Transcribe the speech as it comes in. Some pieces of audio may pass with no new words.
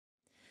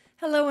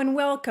Hello and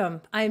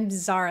welcome. I'm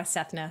Zahra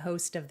Sethna,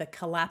 host of the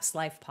Collapse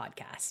Life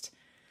podcast.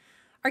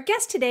 Our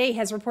guest today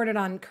has reported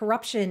on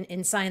corruption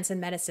in science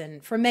and medicine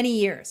for many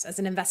years as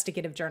an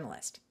investigative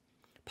journalist.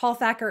 Paul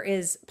Thacker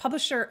is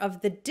publisher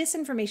of the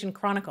Disinformation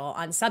Chronicle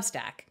on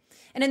Substack,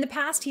 and in the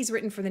past he's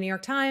written for the New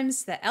York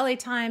Times, the LA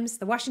Times,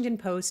 the Washington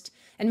Post,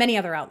 and many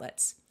other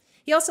outlets.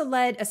 He also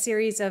led a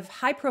series of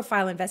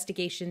high-profile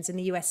investigations in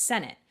the U.S.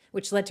 Senate,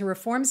 which led to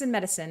reforms in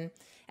medicine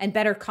and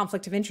better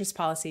conflict of interest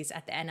policies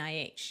at the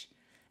NIH.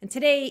 And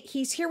today,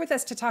 he's here with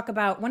us to talk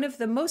about one of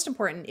the most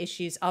important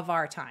issues of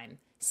our time,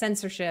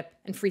 censorship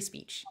and free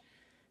speech.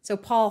 So,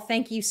 Paul,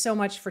 thank you so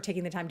much for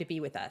taking the time to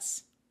be with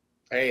us.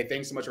 Hey,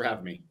 thanks so much for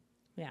having me.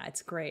 Yeah,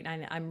 it's great.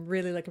 I'm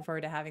really looking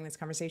forward to having this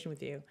conversation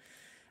with you.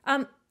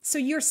 So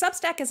your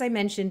Substack, as I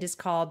mentioned, is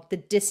called the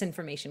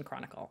Disinformation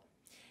Chronicle.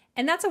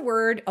 And that's a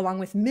word, along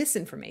with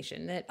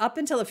misinformation, that up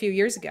until a few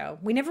years ago,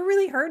 we never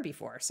really heard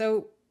before.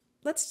 So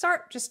let's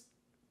start just,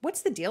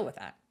 what's the deal with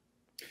that?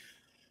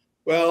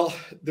 Well,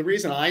 the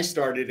reason I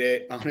started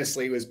it,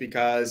 honestly, was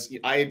because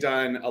I had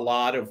done a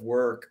lot of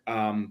work.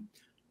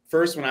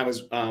 First, when I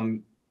was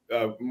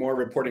more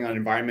reporting on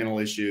environmental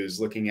issues,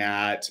 looking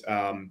at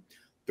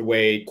the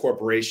way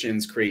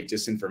corporations create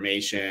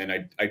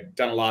disinformation. I'd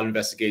done a lot of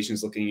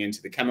investigations looking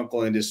into the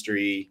chemical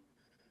industry,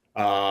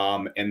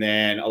 and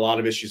then a lot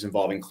of issues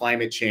involving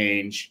climate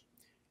change.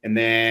 And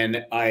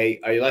then I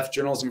left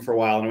journalism for a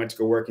while and I went to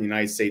go work in the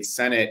United States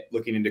Senate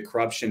looking into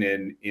corruption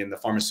in the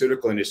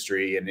pharmaceutical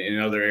industry and in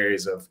other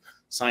areas of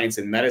science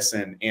and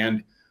medicine.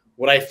 And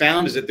what I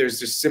found is that there's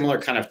just similar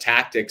kind of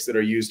tactics that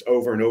are used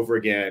over and over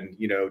again,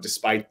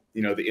 despite,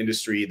 the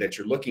industry that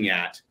you're looking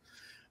at.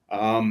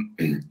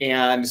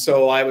 And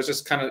so I was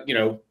just kind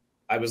of,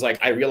 I was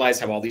like, I realized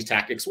how all these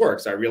tactics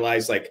work. So I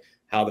realized like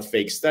how the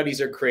fake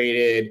studies are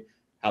created,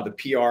 how the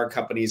PR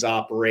companies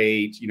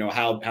operate,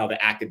 how the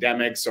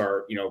academics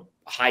are,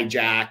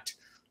 hijacked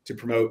to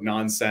promote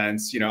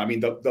nonsense.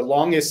 The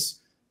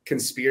longest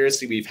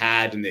conspiracy we've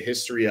had in the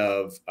history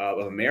of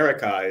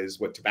America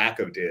is what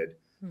tobacco did,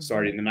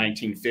 started in the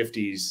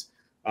 1950s,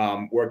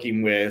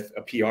 working with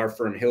a PR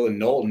firm, Hill and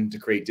Knowlton, to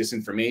create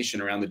disinformation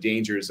around the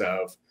dangers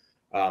of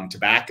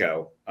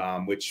tobacco,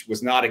 which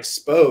was not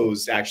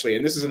exposed, actually.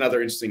 And this is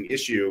another interesting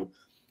issue.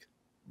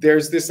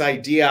 There's this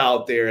idea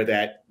out there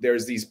that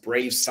there's these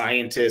brave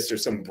scientists or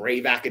some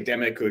brave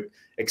academic who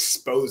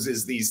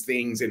exposes these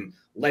things and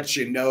lets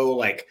you know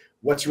like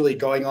what's really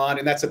going on.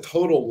 And that's a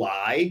total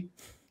lie.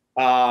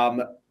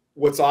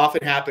 What's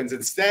often happens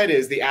instead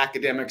is the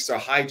academics are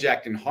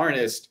hijacked and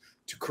harnessed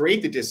to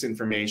create the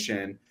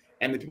disinformation.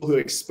 And the people who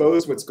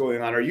expose what's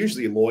going on are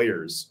usually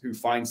lawyers who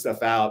find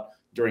stuff out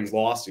during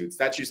lawsuits.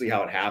 That's usually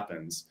how it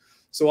happens.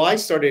 So I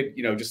started,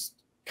 just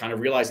kind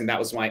of realizing that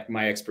was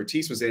my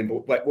expertise was in.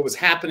 But what was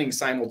happening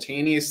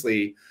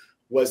simultaneously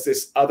was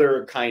this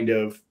other kind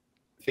of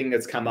thing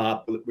that's come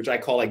up, which I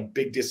call like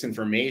big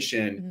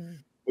disinformation,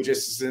 which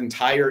is this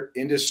entire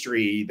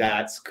industry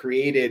that's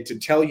created to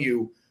tell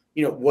you,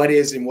 what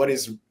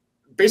is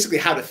basically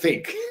how to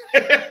think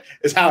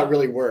is how it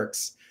really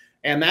works.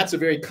 And that's a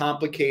very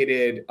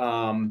complicated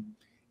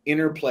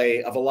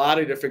interplay of a lot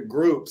of different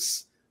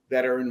groups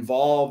that are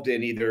involved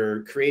in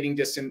either creating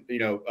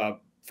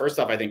first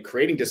off, I think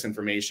creating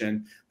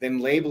disinformation, then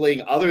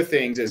labeling other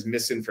things as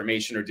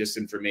misinformation or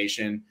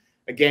disinformation.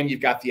 Again,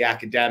 you've got the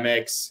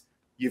academics,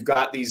 you've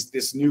got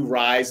this new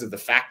rise of the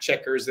fact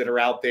checkers that are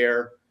out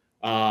there,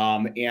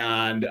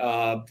 and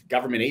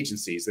government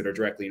agencies that are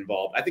directly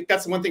involved. I think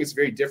that's the one thing that's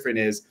very different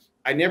is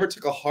I never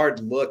took a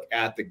hard look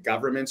at the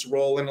government's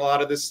role in a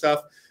lot of this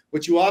stuff.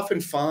 What you often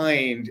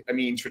find,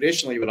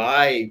 traditionally what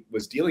I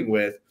was dealing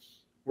with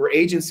were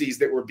agencies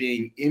that were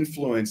being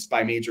influenced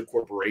by major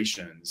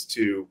corporations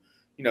to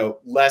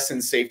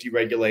lessen safety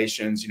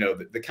regulations,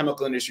 the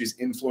chemical industry's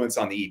influence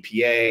on the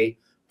EPA,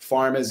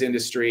 pharma's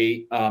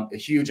industry,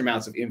 huge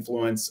amounts of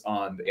influence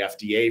on the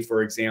FDA,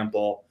 for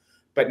example.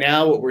 But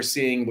now what we're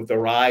seeing with the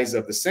rise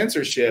of the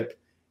censorship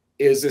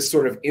is this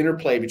sort of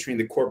interplay between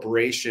the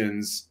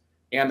corporations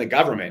and the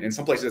government. In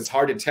some places, it's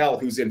hard to tell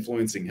who's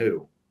influencing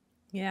who.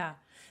 Yeah.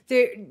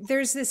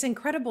 There's this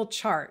incredible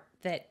chart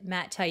that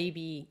Matt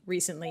Taibbi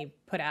recently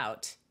put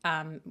out,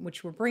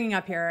 which we're bringing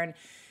up here.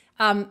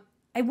 And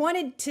I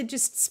wanted to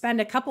just spend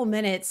a couple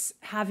minutes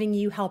having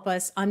you help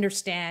us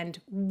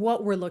understand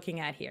what we're looking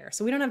at here.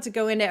 So we don't have to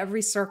go into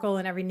every circle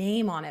and every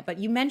name on it, but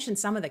you mentioned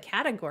some of the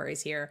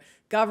categories here: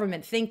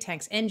 government, think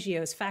tanks,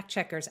 NGOs, fact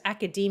checkers,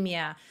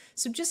 academia.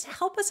 So just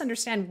help us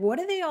understand, what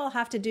do they all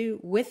have to do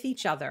with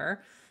each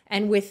other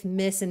and with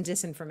mis and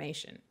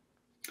disinformation?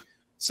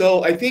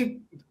 So I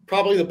think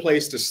probably the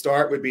place to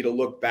start would be to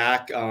look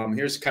back.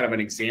 Here's kind of an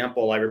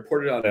example. I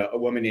reported on a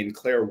woman named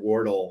Claire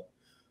Wardle,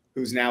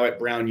 who's now at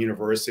Brown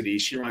University.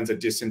 She runs a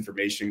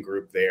disinformation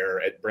group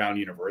there at Brown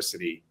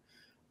University.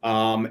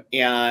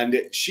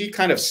 And she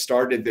kind of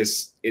started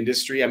this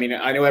industry. I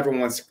know everyone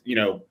wants,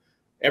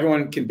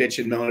 everyone can bitch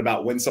and moan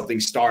about when something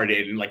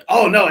started and like,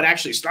 oh no, it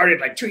actually started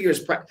like 2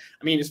 years.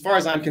 As far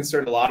as I'm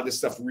concerned, a lot of this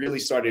stuff really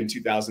started in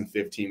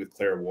 2015 with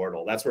Claire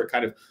Wardle. That's where it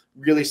kind of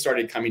really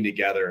started coming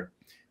together.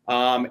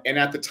 And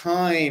at the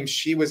time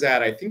she was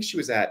at, I think she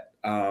was at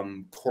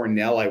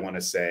Cornell, I want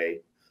to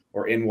say,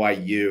 or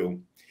NYU.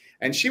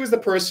 And she was the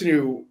person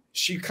who,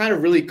 she kind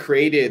of really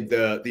created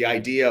the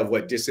idea of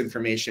what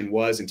disinformation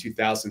was in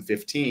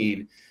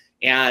 2015.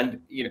 And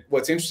you know,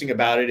 what's interesting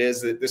about it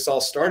is that this all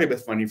started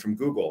with funding from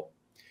Google.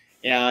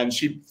 And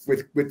she,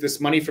 with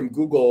this money from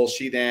Google,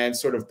 she then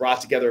sort of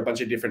brought together a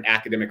bunch of different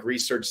academic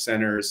research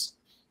centers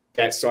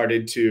that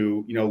started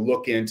to, you know,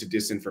 look into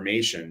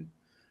disinformation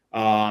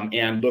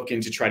and look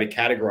into try to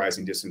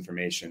categorizing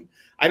disinformation.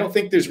 I don't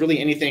think there's really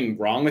anything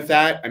wrong with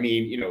that. I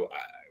mean, you know,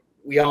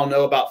 we all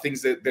know about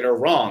things that are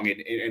wrong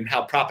and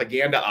how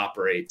propaganda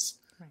operates.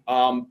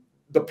 Right.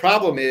 The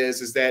problem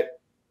is that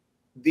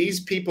these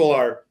people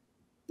are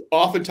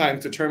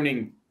oftentimes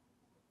determining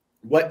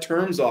what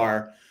terms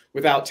are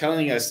without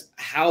telling us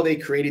how they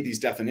created these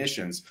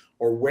definitions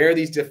or where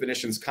these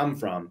definitions come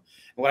from.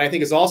 And what I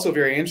think is also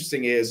very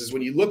interesting is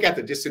when you look at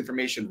the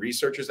disinformation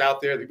researchers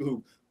out there, the people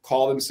who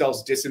call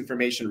themselves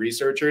disinformation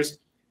researchers,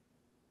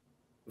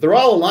 they're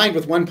all aligned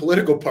with one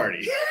political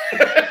party.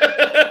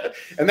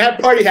 And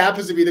that party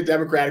happens to be the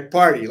Democratic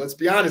Party. Let's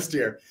be honest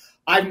here.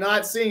 I'm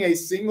not seeing a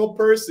single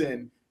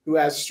person who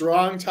has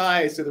strong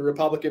ties to the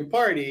Republican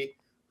Party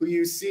who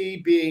you see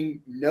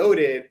being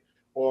noted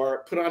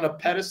or put on a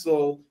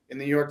pedestal in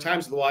the New York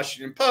Times or the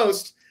Washington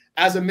Post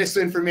as a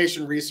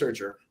misinformation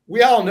researcher.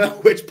 We all know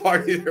which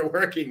party they're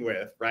working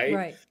with, right?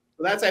 Right.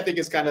 So that's, I think,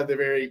 is kind of the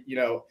very, you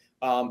know,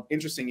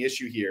 interesting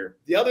issue here.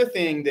 The other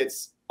thing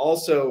that's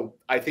also,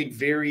 I think,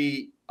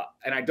 very,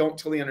 and I don't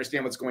totally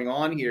understand what's going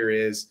on here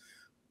is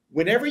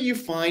whenever you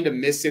find a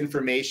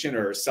misinformation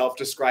or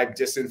self-described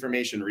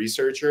disinformation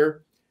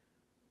researcher,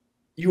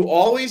 you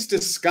always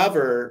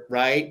discover,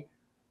 right,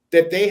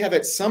 that they have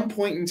at some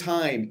point in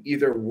time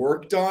either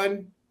worked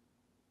on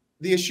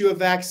the issue of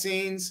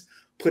vaccines,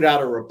 put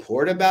out a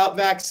report about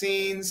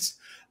vaccines,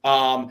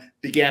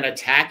 began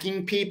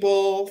attacking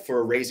people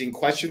for raising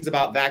questions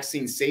about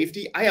vaccine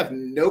safety. I have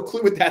no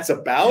clue what that's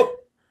about.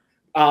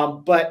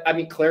 But I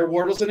mean, Claire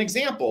Wardle's an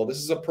example. This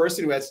is a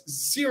person who has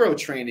zero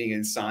training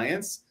in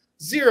science,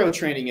 zero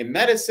training in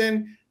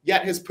medicine,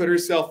 yet has put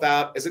herself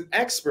out as an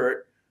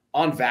expert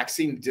on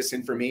vaccine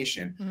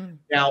disinformation. Mm.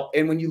 Now,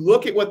 and when you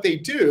look at what they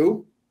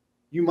do,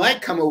 you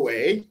might come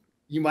away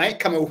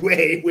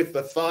with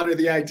the thought or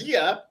the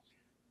idea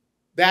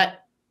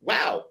that,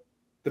 wow,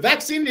 the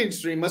vaccine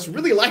industry must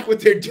really like what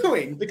they're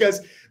doing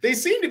because they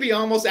seem to be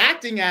almost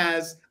acting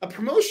as a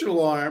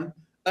promotional arm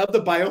of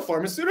the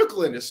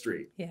biopharmaceutical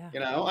industry. Yeah. You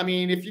know, I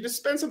mean, if you just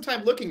spend some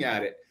time looking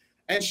at it,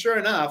 and sure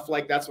enough,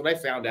 like that's what I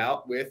found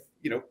out with,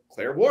 you know,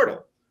 Claire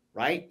Wardle,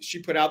 right? She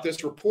put out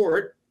this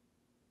report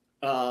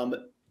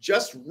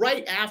just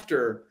right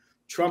after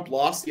Trump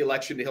lost the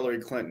election to Hillary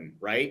Clinton,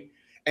 right?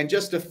 And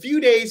just a few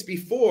days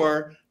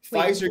before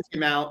Pfizer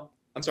came out,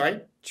 I'm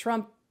sorry?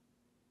 Trump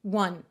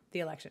won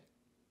the election.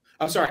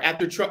 I'm sorry,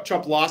 after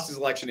Trump lost his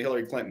election to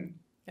Hillary Clinton.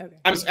 Okay.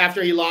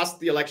 After he lost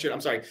the election,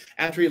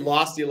 after he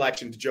lost the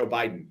election to Joe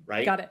Biden,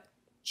 right? Got it.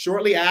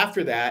 Shortly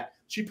after that,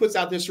 she puts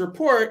out this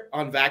report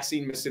on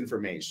vaccine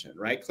misinformation,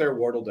 right? Claire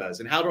Wardle does.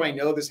 And how do I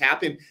know this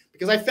happened?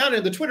 Because I found it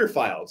in the Twitter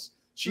files.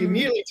 She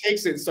immediately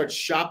takes it and starts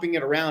shopping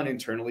it around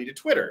internally to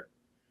Twitter,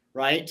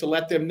 right? To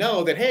let them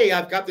know that, hey,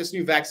 I've got this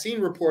new vaccine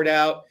report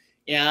out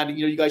and,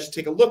 you know, you guys should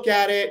take a look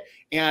at it.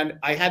 And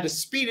I had to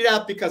speed it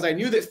up because I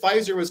knew that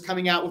Pfizer was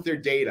coming out with their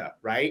data,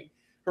 right?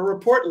 Her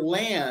report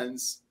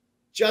lands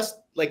just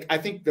like, I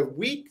think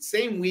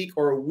same week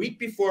or a week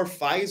before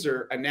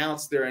Pfizer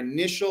announced their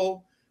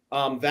initial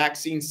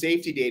vaccine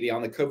safety data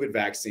on the COVID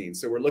vaccine.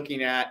 So we're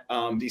looking at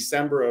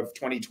December of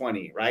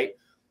 2020, right?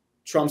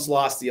 Trump's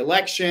lost the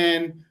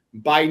election.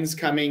 Biden's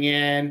coming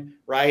in,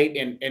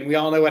 right? And we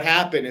all know what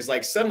happened is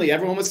like suddenly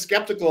everyone was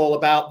skeptical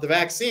about the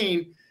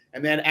vaccine.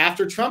 And then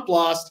after Trump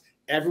lost,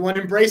 everyone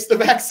embraced the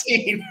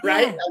vaccine,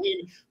 right? Yeah. I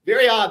mean,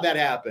 very odd that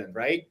happened,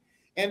 right?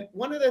 And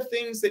one of the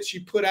things that she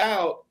put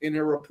out in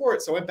her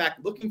report, so I went back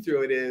looking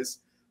through it, is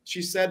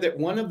she said that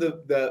one of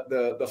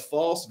the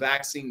false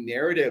vaccine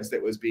narratives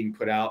that was being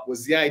put out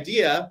was the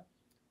idea,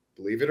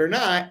 believe it or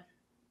not,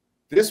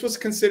 this was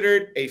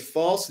considered a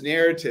false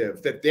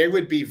narrative that there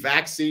would be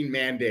vaccine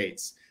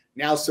mandates.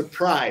 Now,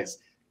 surprise,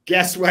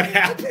 guess what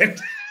happened?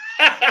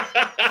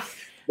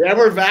 There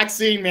were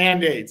vaccine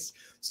mandates.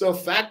 So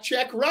fact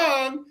check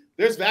wrong,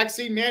 there's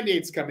vaccine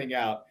mandates coming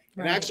out.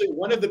 Right. And actually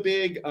one of the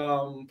big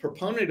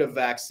proponent of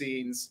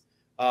vaccines,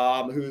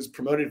 who's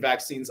promoted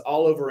vaccines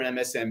all over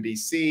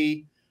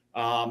MSNBC,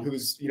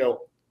 who's, you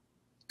know,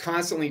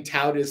 constantly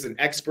touted as an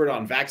expert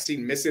on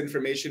vaccine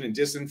misinformation and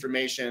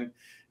disinformation,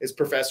 is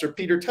Professor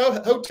Peter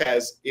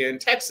Hotez in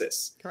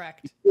Texas.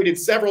 Correct. He tweeted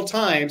several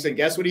times, and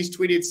guess what he's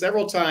tweeted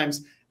several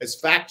times as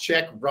fact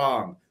check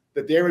wrong,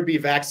 that there would be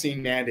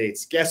vaccine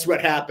mandates. Guess what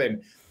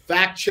happened?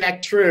 Fact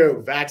check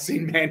true,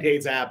 vaccine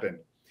mandates happened.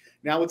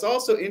 Now, what's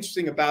also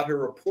interesting about her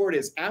report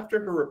is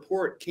after her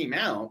report came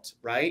out,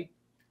 right,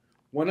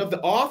 one of the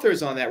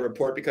authors on that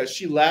report, because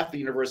she left the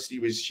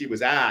university she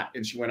was at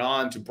and she went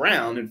on to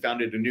Brown and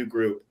founded a new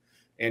group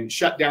and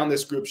shut down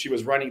this group she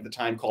was running at the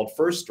time called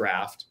First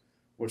Draft,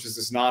 which is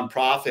this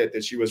nonprofit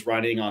that she was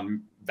running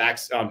on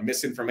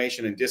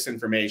misinformation and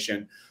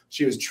disinformation.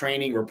 She was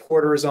training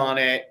reporters on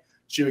it.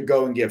 She would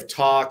go and give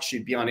talks.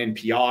 She'd be on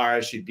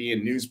NPR. She'd be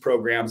in news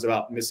programs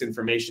about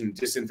misinformation and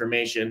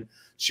disinformation.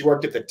 She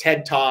worked at the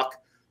TED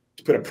Talk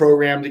to put a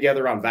program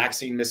together on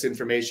vaccine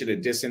misinformation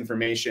and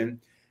disinformation.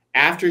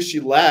 After she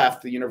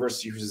left the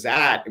university she was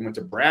at and went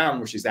to Brown,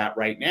 where she's at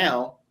right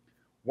now,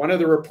 one of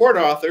the report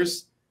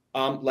authors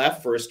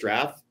left First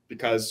Draft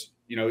because,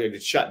 it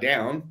had shut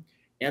down.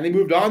 And they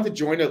moved on to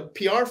join a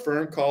PR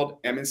firm called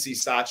M&C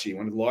Saatchi,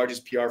 one of the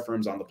largest PR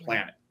firms on the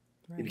planet.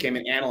 Right. He became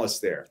an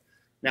analyst there.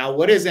 Now,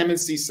 what is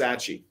M&C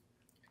Saatchi?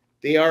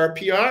 They are a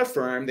PR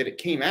firm that it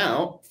came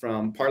out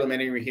from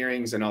parliamentary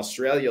hearings in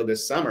Australia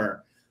this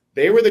summer.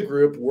 They were the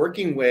group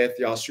working with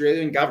the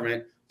Australian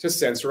government to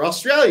censor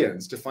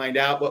Australians to find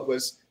out what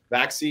was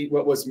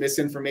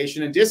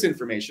misinformation and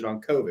disinformation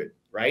on COVID,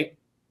 right?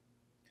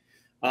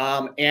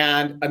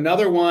 And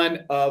another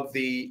one of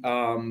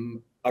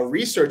a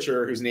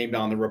researcher who's named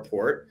on the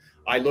report,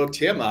 I looked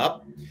him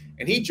up,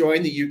 and he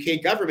joined the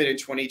UK government in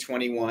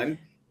 2021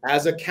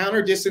 as a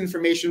counter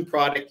disinformation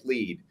product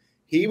lead.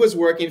 He was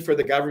working for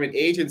the government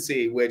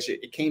agency, which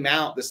it came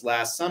out this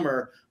last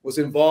summer, was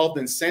involved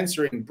in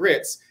censoring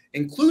Brits,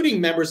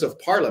 including members of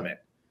parliament,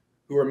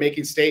 who were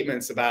making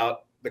statements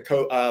about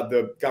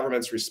the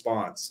government's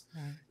response.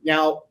 Right.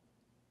 Now,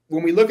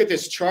 when we look at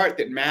this chart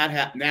that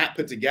Nat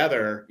put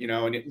together,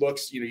 and it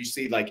looks, you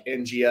see like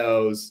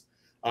NGOs,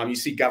 you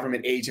see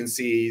government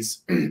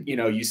agencies,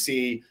 you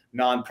see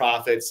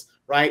nonprofits,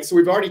 right? So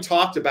we've already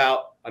talked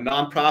about a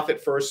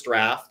nonprofit First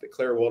Draft that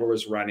Claire Wilder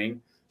was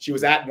running. She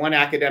was at one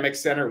academic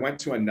center, went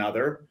to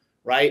another,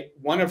 right?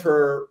 One of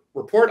her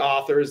report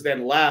authors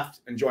then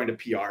left and joined a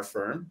PR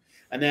firm.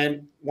 And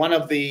then one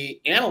of the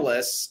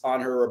analysts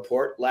on her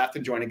report left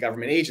and joined a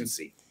government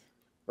agency,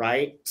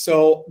 right?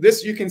 So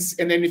this you can,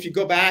 and then if you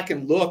go back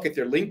and look at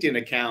their LinkedIn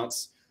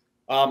accounts,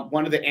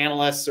 one of the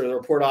analysts or the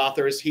report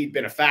authors, he'd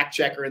been a fact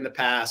checker in the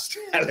past.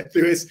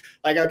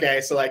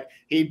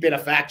 He'd been a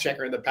fact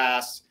checker in the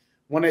past.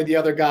 One of the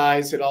other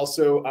guys had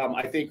also,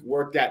 I think,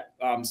 worked at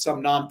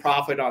some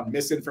nonprofit on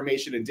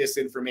misinformation and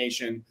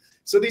disinformation.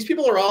 So these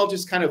people are all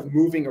just kind of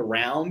moving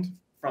around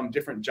from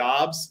different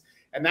jobs.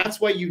 And that's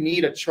why you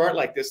need a chart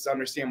like this to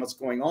understand what's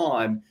going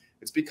on.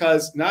 It's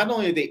because not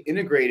only are they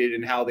integrated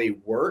in how they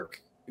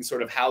work and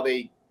sort of how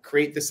they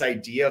create this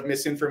idea of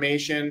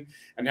misinformation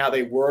and how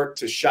they work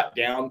to shut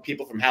down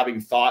people from having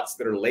thoughts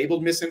that are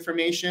labeled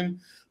misinformation,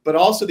 but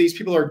also these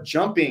people are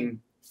jumping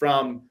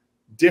from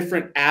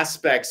different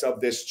aspects of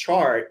this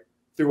chart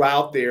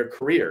throughout their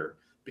career,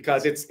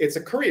 because it's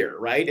a career,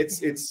 right?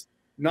 It's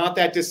not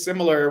that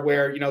dissimilar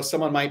where,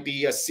 someone might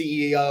be a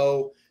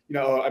CEO,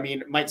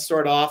 might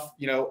start off,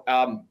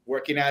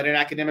 working at an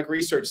academic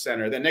research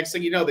center. Then next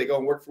thing you know, they go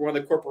and work for one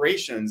of the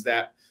corporations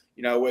that,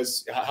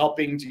 was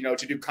helping,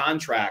 to do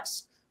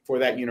contracts for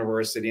that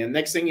university. And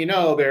next thing you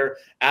know, they're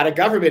at a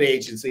government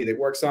agency that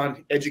works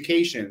on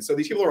education. So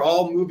these people are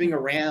all moving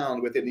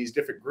around within these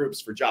different groups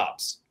for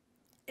jobs.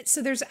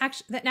 So there's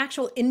actually an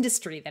actual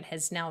industry that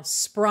has now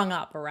sprung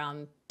up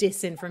around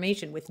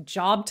disinformation with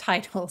job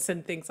titles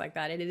and things like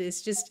that. It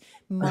is just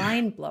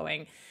mind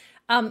blowing.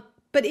 But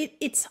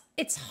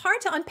it's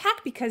hard to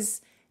unpack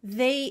because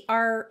they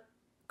are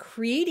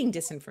creating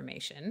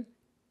disinformation,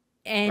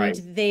 and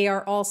right. They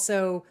are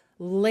also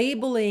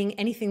labeling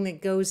anything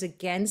that goes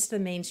against the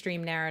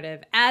mainstream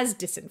narrative as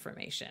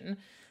disinformation.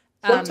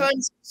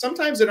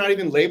 Sometimes they're not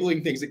even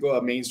labeling things that go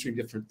on mainstream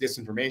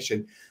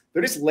disinformation.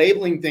 They're just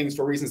labeling things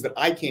for reasons that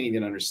I can't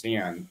even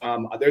understand.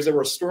 There's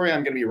a story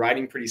I'm going to be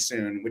writing pretty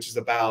soon, which is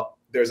about,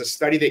 there's a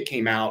study that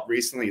came out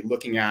recently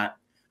looking at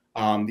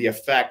the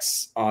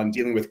effects on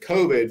dealing with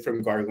COVID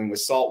from gargling with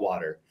salt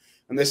water.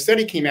 And the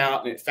study came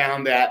out and it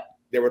found that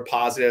there were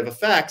positive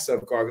effects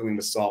of gargling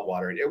with salt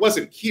water. It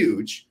wasn't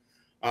huge.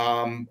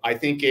 I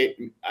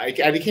can't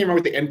remember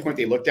what the endpoint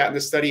they looked at in the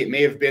study. It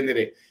may have been that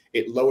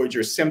it lowered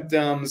your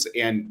symptoms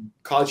and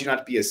caused you not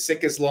to be as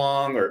sick as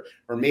long, or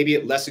maybe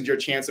it lessened your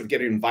chance of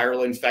getting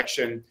viral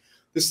infection.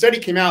 The study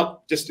came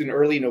out just in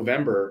early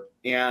November.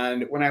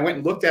 And when I went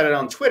and looked at it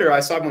on Twitter,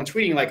 I saw everyone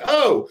tweeting like,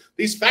 oh,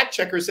 these fact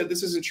checkers said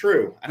this isn't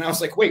true. And I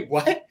was like, wait,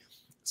 what?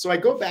 So I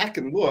go back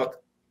and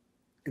look,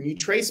 and you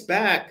trace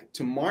back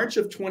to March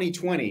of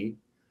 2020,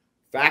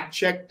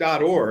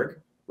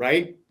 factcheck.org,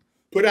 right?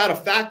 Put out a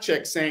fact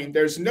check saying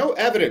there's no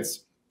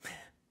evidence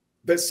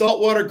that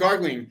saltwater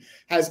gargling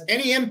has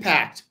any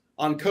impact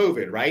on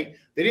COVID, right?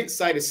 They didn't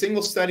cite a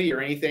single study or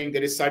anything. They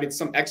just cited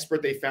some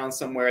expert they found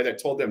somewhere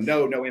that told them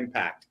no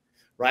impact,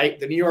 right?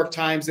 The New York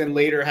Times then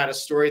later had a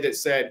story that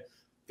said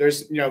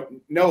there's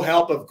no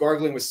help of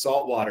gargling with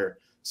salt water.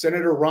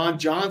 Senator Ron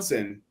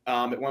Johnson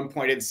at one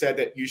point had said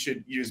that you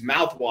should use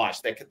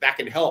mouthwash that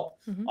can help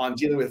on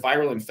dealing with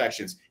viral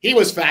infections. He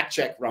was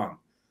fact-checked wrong.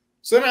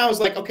 So then I was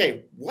like,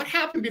 okay, what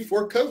happened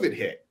before COVID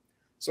hit?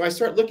 So I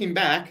start looking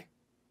back,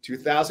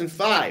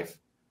 2005.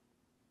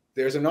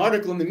 There's an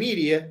article in the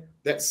media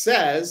that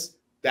says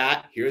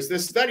that here's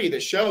this study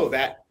that show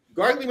that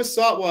gargling with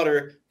salt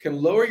water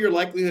can lower your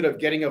likelihood of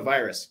getting a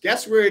virus.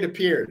 Guess where it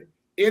appeared?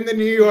 in the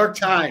New York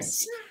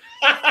Times.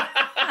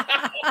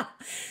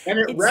 And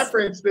it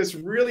referenced this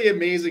really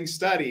amazing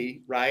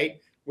study, right?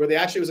 Where they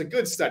actually, it was a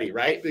good study,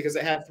 right? Because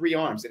it had three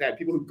arms. It had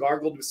people who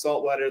gargled with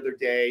salt water their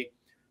day,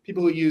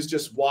 people who used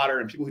just water,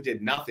 and people who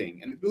did nothing.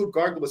 And the people who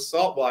gargled with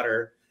salt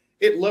water,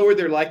 it lowered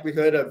their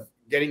likelihood of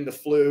getting the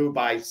flu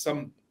by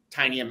some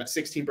tiny amount,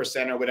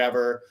 16% or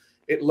whatever.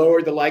 It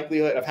lowered the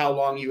likelihood of how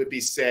long you would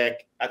be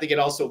sick. I think it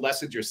also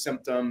lessened your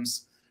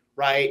symptoms,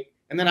 right?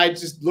 And then I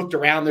just looked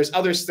around. There's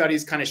other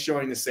studies kind of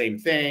showing the same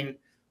thing.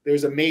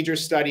 There's a major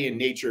study in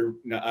Nature,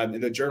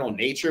 in the journal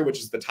Nature, which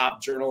is the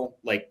top journal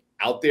like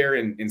out there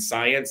in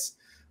science,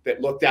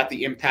 that looked at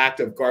the impact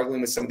of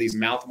gargling with some of these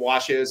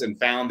mouthwashes and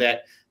found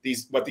that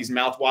what these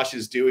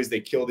mouthwashes do is they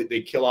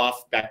kill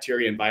off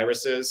bacteria and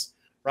viruses,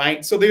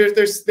 right? So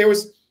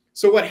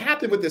so what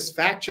happened with this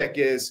fact check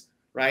is,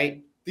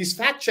 right, these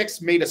fact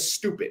checks made us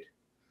stupid.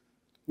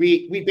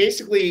 We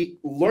basically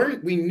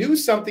learned, we knew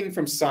something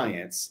from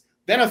science.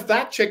 Then a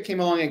fact check came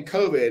along in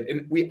COVID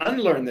and we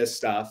unlearned this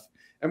stuff.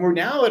 And we're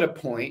now at a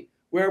point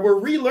where we're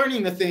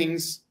relearning the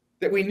things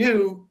that we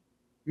knew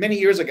many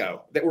years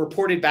ago that were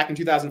reported back in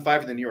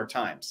 2005 in the New York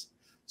Times.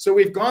 So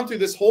we've gone through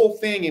this whole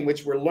thing in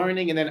which we're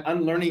learning and then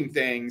unlearning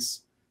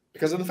things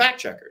because of the fact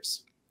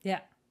checkers.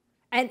 Yeah.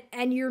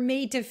 And you're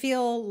made to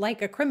feel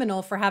like a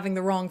criminal for having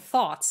the wrong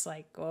thoughts.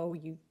 Like, oh,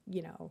 you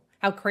know,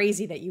 how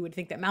crazy that you would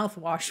think that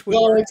mouthwash would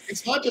work.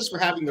 It's not just for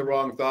having the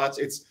wrong thoughts.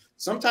 It's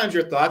sometimes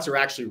your thoughts are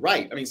actually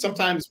right. I mean,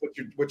 sometimes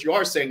what you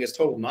are saying is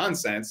total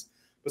nonsense,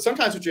 but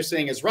sometimes what you're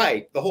saying is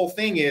right. The whole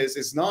thing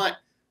is not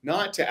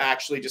to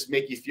actually just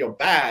make you feel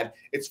bad.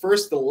 It's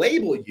first to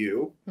label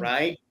you,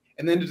 right?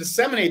 And then to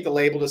disseminate the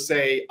label to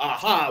say,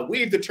 aha,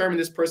 we've determined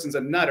this person's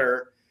a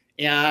nutter.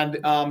 And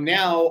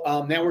now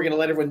we're going to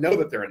let everyone know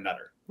that they're a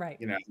nutter. Right.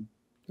 You know?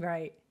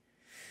 Right.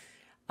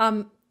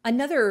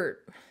 Another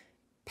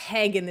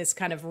peg in this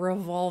kind of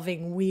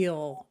revolving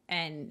wheel,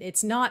 and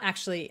it's not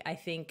actually, I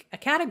think, a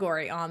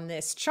category on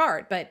this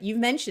chart, but you've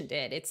mentioned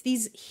it. It's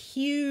these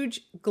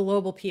huge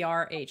global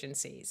PR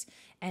agencies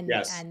and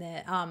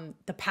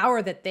the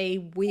power that they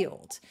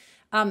wield.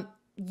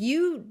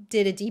 You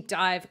did a deep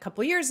dive a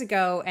couple of years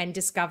ago and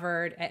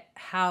discovered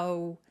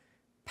how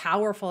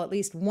powerful at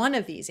least one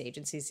of these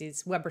agencies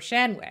is, Weber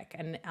Shandwick,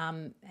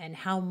 and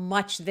how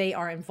much they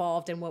are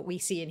involved in what we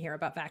see and hear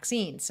about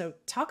vaccines. So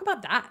talk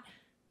about that.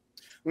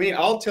 I mean,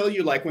 I'll tell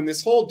you, like, when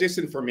this whole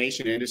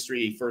disinformation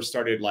industry first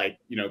started, like,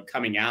 you know,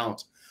 coming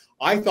out,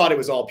 I thought it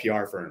was all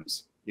PR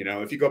firms. You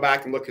know, if you go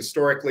back and look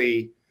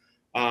historically,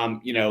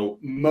 you know,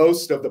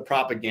 most of the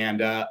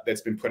propaganda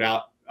that's been put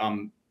out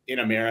in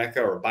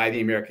America or by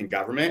the American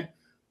government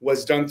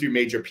was done through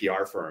major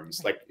PR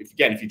firms. Like,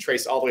 if you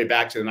trace all the way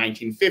back to the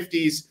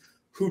 1950s,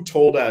 who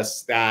told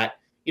us that,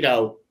 you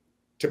know,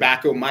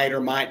 tobacco might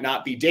or might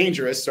not be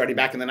dangerous? Starting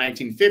back in the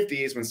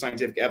 1950s, when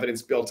scientific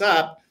evidence built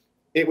up,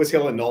 it was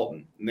Hill and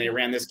Knowlton. And they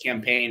ran this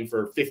campaign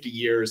for 50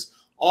 years.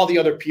 All the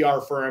other PR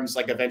firms,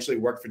 like, eventually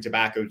worked for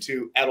tobacco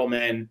too.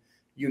 Edelman,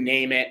 you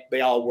name it,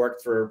 they all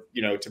worked for,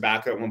 you know,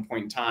 tobacco at one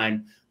point in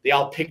time. They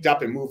all picked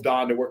up and moved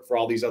on to work for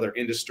all these other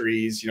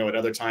industries, you know, at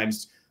other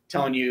times,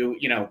 telling you,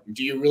 you know,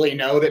 do you really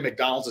know that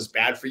McDonald's is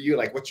bad for you?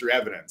 Like, what's your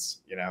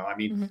evidence? You know, I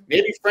mean,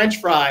 maybe French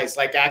fries,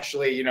 like,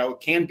 actually, you know,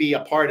 can be a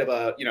part of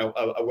a, you know,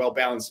 a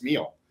well-balanced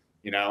meal.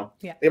 You know,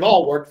 they've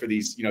all worked for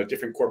these, you know,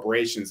 different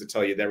corporations that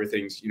tell you that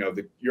everything's, you know,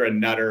 that you're a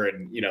nutter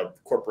and, you know,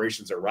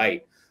 corporations are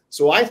right.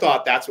 So I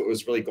thought that's what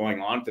was really going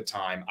on at the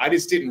time. I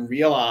just didn't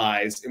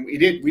realize, and we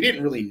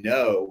didn't really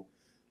know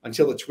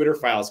until the Twitter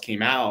files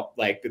came out,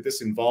 like, that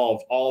this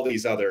involved all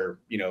these other,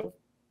 you know,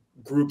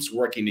 groups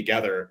working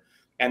together.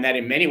 And that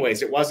in many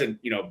ways, it wasn't,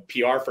 you know,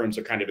 PR firms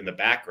are kind of in the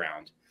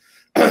background.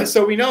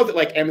 So we know that,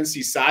 like, M&C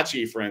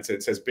Saatchi, for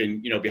instance, has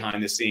been, you know,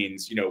 behind the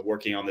scenes, you know,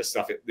 working on this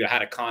stuff. They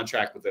had a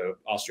contract with the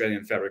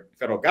Australian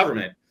federal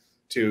government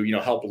to, you know,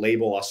 help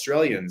label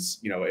Australians,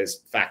 you know, as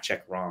fact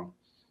check wrong.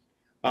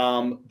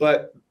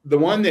 But the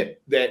one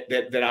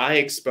that I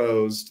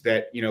exposed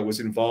that, you know, was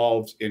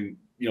involved in,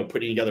 you know,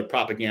 putting together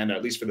propaganda,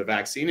 at least for the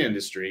vaccine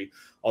industry,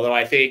 although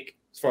I think,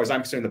 as far as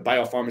I'm concerned, the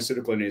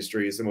biopharmaceutical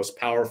industry is the most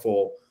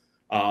powerful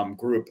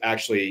group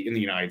actually in the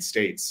United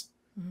States.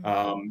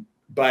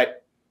 But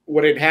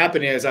what had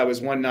happened is I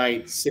was one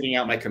night sitting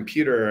at my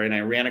computer and I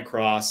ran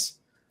across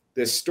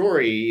this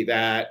story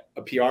that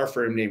a PR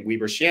firm named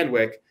Weber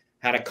Shandwick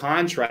had a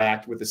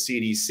contract with the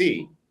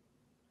CDC.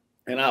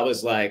 And I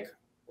was like,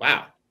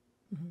 wow,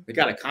 they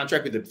got a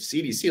contract with the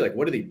CDC. Like,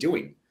 what are they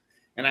doing?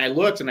 And I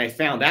looked and I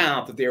found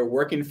out that they were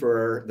working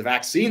for the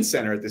vaccine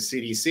center at the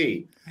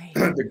CDC,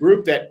 the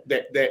group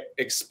that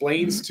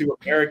explains to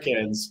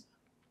Americans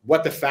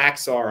what the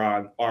facts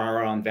are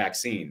on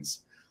vaccines.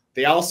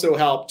 They also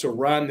help to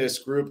run this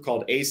group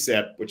called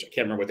ACIP, which I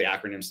can't remember what the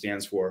acronym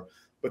stands for,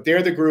 but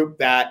they're the group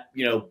that,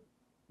 you know,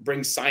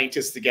 brings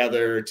scientists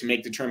together to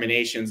make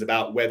determinations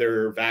about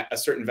whether a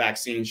certain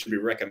vaccine should be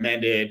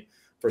recommended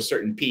for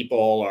certain people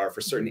or for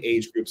certain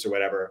age groups or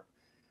whatever.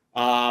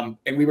 And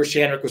Weber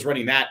Shandwick was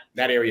running that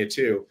area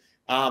too.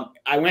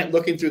 I went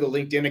looking through the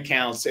LinkedIn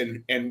accounts,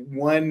 and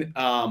one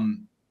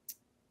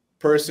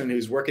person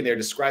who's working there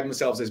described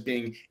themselves as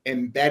being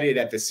embedded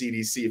at the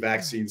CDC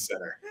vaccine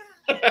center.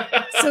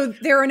 So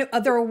they're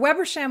a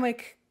Weber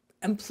Shandwick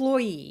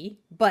employee,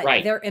 but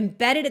Right. they're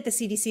embedded at the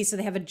CDC, so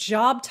they have a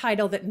job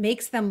title that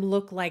makes them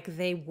look like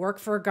they work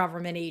for a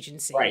government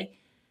agency. Right.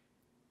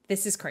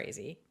 This is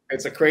crazy.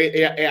 It's a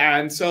crazy,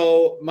 and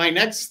so my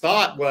next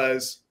thought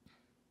was,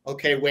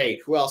 okay,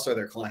 wait, who else are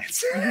their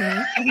clients?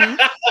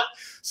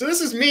 So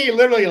this is me,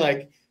 literally,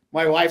 like,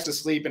 my wife's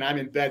asleep and I'm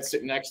in bed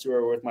sitting next to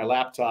her with my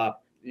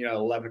laptop,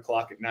 11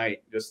 o'clock at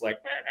night, just like,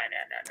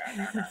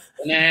 and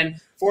then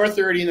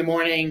 4:30 in the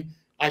morning,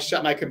 I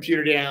shut my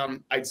computer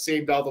down. I'd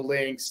saved all the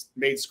links,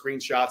 made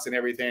screenshots and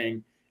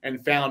everything,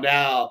 and found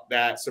out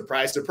that,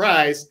 surprise,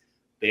 surprise,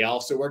 they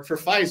also worked for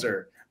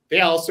Pfizer. They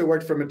also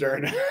worked for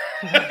Moderna.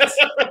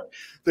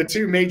 The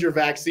two major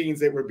vaccines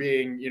that were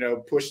being,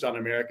 pushed on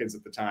Americans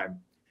at the time.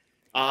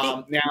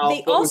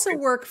 They also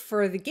work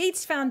for the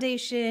Gates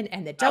Foundation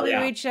and the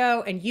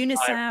WHO and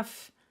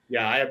UNICEF.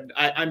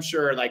 I'm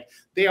sure, like,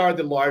 they are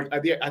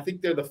I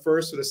think they're the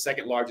first or the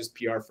second largest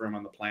PR firm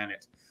on the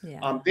planet.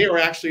 Yeah. They were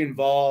actually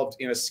involved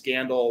in a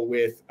scandal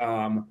with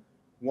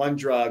one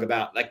drug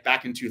about, like,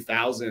 back in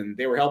 2000.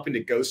 They were helping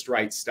to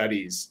ghostwrite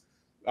studies.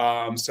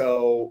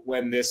 So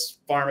when this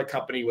pharma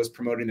company was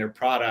promoting their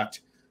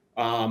product,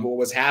 what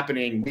was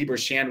happening, Weber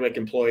Shandwick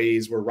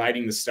employees were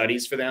writing the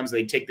studies for them. So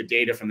they take the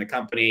data from the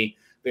company,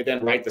 they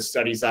then write the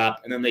studies up,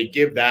 and then they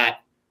give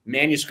that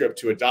manuscript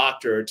to a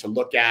doctor to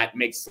look at,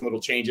 make some little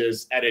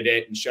changes, edit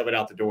it, and shove it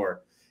out the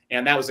door.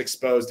 And that was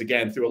exposed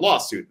again through a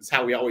lawsuit. It's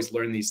how we always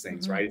learn these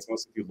things, right? It's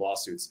mostly through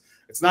lawsuits.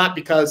 It's not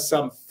because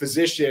some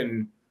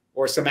physician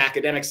or some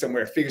academic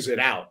somewhere figures it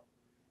out.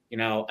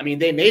 I mean,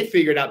 they may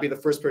figure it out, be the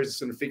first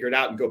person to figure it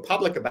out and go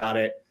public about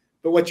it.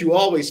 But what you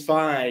always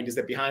find is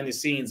that behind the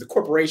scenes, the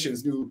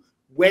corporations knew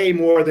way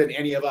more than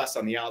any of us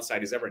on the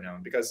outside has ever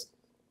known, because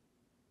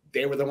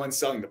they were the ones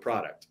selling the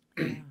product.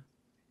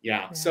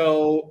 Yeah.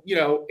 So,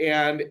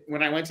 and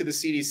when I went to the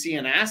CDC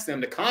and asked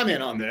them to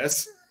comment on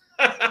this,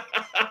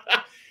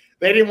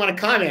 they didn't want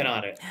to comment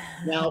on it.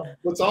 Now,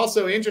 what's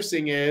also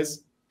interesting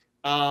is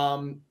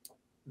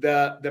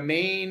the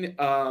main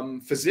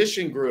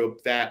physician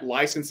group that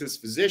licenses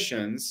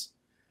physicians,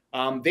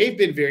 they've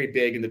been very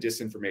big in the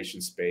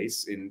disinformation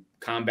space, in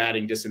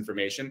combating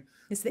disinformation.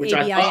 Is the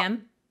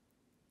ABIM?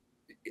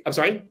 I'm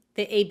sorry?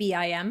 The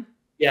ABIM?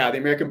 Yeah, the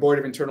American Board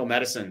of Internal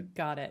Medicine.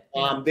 Got it.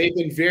 They've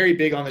been very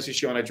big on this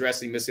issue, on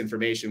addressing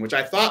misinformation, which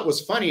I thought was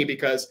funny,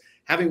 because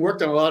having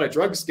worked on a lot of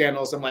drug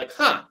scandals, I'm like,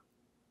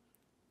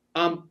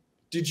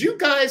 did you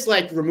guys,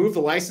 like, remove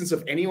the license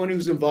of anyone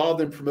who's involved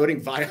in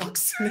promoting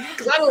Vioxx?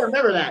 Because I don't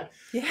remember that.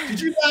 Yeah.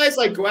 Did you guys,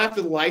 like, go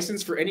after the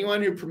license for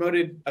anyone who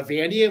promoted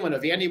Avandia when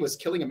Avandia was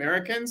killing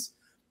Americans?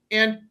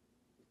 And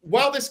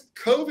while this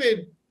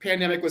COVID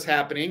pandemic was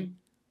happening,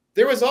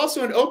 there was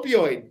also an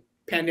opioid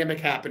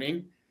pandemic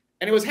happening.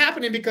 And it was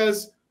happening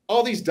because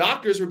all these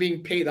doctors were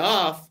being paid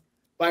off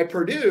by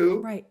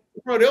Purdue to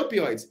promote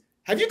opioids.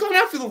 Have you gone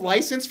after the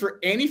license for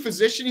any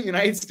physician in the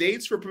United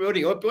States for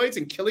promoting opioids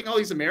and killing all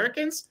these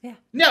Americans? Yeah.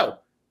 No.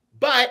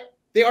 But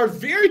they are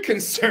very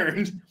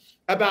concerned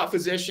about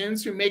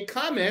physicians who make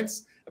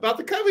comments about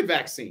the COVID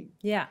vaccine.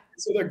 Yeah.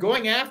 So they're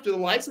going after the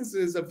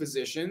licenses of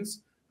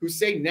physicians who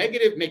say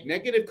make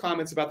negative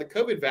comments about the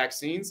COVID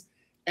vaccines,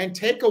 and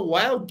take a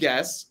wild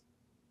guess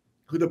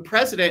who the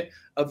president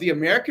of the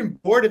American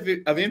Board of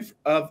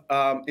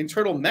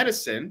Internal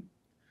Medicine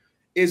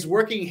is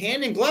working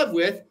hand in glove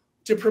with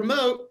to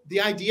promote the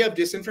idea of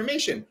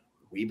disinformation.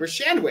 Weber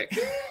Shandwick,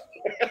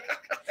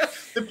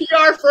 the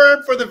PR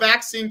firm for the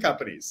vaccine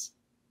companies.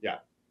 Yeah.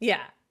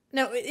 Yeah.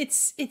 No,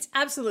 it's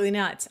absolutely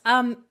nuts.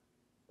 I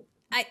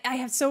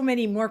have so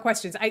many more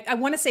questions. I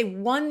want to say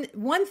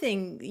one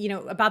thing,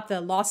 about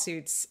the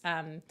lawsuits.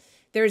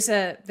 There's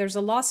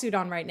a lawsuit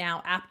on right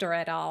now, Apter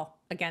et al.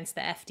 Against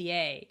the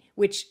FDA,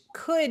 which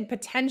could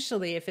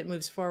potentially, if it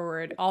moves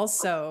forward,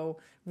 also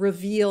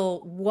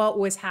reveal what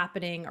was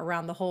happening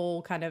around the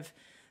whole kind of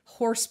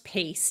horse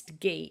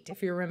paste gate,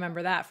 if you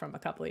remember that from a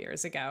couple of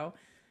years ago.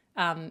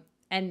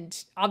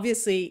 And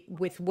obviously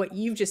with what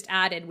you've just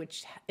added,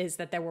 which is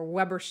that there were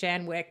Weber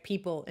Shandwick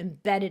people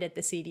embedded at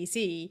the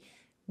CDC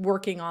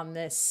working on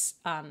this,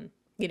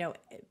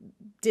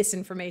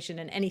 disinformation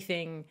and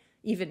anything,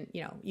 even,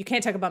 you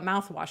can't talk about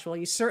mouthwash. Well,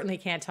 you certainly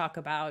can't talk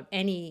about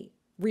any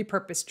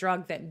repurposed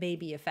drug that may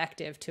be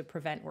effective to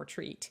prevent or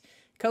treat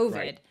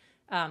COVID.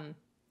 Right.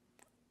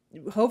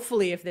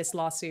 Hopefully, if this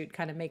lawsuit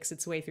kind of makes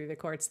its way through the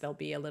courts, there'll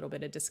be a little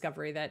bit of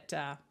discovery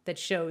that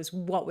shows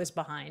what was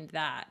behind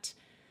that.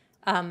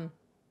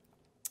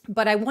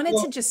 But I wanted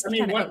to just one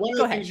of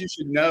the things you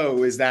should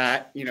know is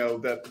that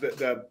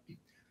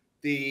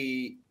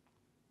the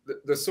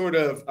sort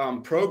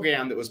of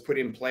program that was put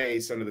in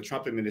place under the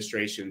Trump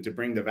administration to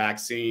bring the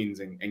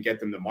vaccines and get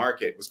them to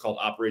market was called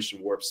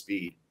Operation Warp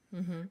Speed.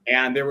 Mm-hmm.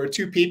 And there were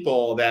two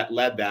people that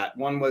led that.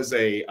 One was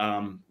a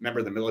member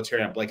of the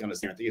military. I'm blanking on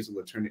his name. I think he was a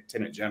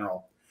lieutenant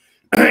general.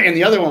 And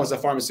the other one was a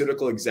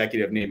pharmaceutical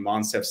executive named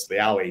Moncef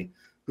Slaoui,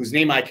 whose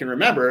name I can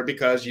remember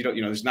because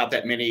there's not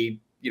that many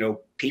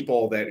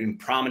people that are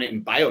prominent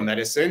in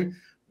biomedicine.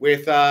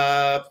 with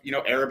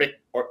Arabic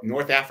or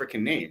North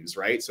African names,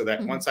 right? So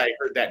that once I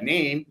heard that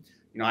name,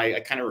 I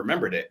kind of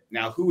remembered it.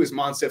 Now, who is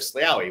Moncef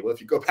Slaoui? Well, if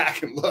you go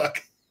back and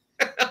look,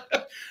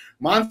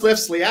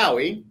 Moncef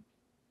Slaoui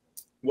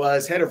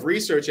was head of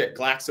research at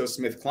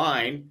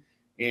GlaxoSmithKline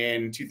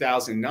in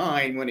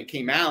 2009 when it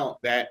came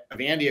out that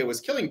Avandia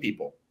was killing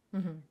people.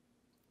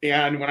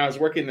 And when I was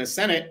working in the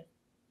Senate,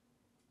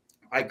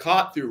 I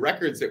caught through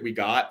records that we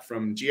got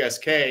from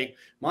GSK,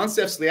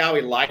 Moncef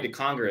Slaoui lied to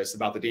Congress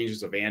about the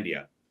dangers of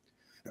Avandia.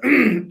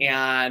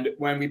 And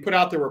when we put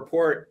out the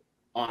report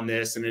on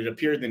this and it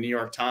appeared in the New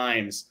York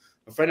Times,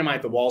 a friend of mine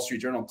at the Wall Street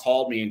Journal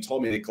called me and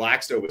told me that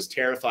Glaxo was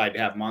terrified to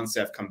have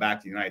Moncef come back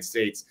to the United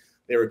States.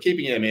 They were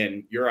keeping him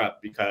in Europe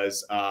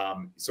because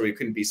so he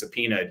couldn't be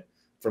subpoenaed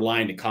for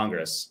lying to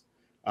Congress.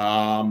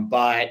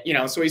 But,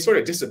 so he sort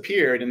of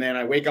disappeared. And then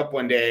I wake up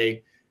one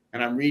day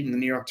and I'm reading the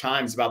New York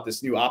Times about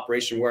this new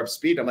Operation Warp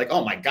Speed. I'm like,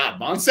 oh my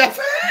God, Moncef.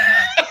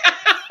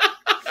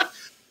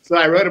 So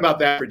I wrote about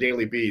that for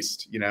Daily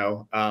Beast.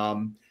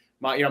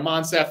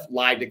 Moncef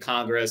lied to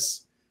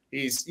Congress.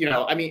 He's,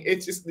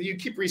 it's just, you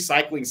keep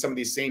recycling some of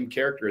these same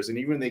characters, and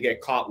even when they get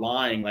caught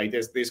lying, like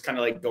this, they just kind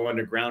of like go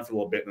underground for a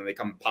little bit, and then they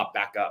come pop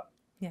back up.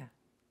 Yeah,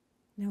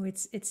 no,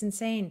 it's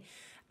insane.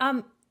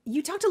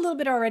 You talked a little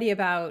bit already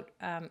about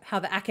how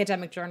the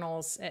academic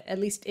journals, at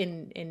least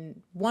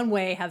in one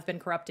way, have been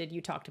corrupted.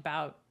 You talked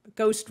about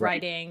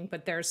ghostwriting,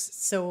 but there's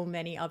so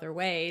many other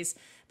ways.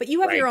 But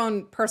you have your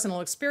own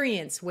personal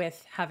experience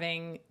with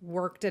having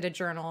worked at a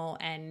journal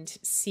and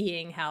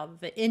seeing how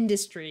the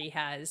industry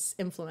has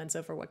influence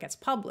over what gets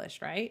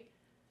published, right?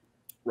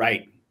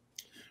 Right.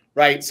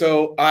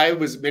 So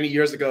many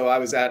years ago, I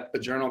was at a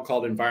journal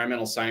called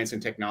Environmental Science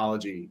and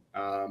Technology,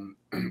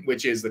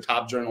 which is the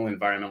top journal in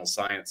environmental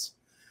science.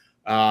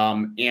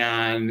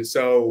 And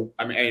so,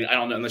 I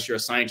don't know, unless you're a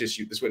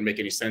scientist, this wouldn't make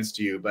any sense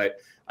to you, but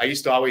I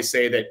used to always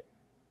say that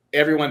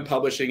everyone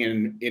publishing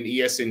in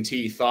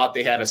ES&T thought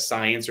they had a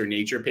science or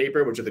nature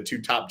paper, which are the two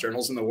top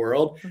journals in the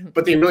world,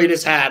 but they really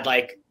just had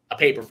like a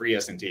paper for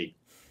ES&T.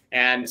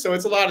 And so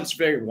it's a lot of this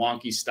very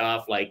wonky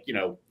stuff, like,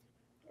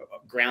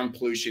 ground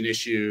pollution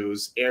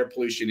issues, air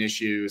pollution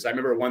issues. I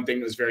remember one thing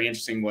that was very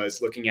interesting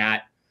was looking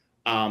at,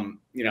 I'll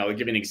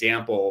give an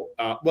example.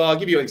 I'll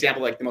give you an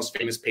example, like the most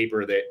famous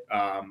paper that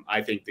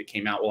I think that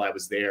came out while I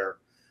was there.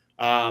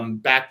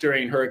 Back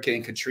during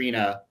Hurricane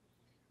Katrina,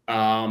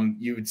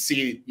 you'd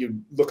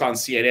look on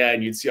CNN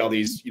and you'd see all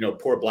these,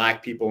 poor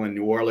Black people in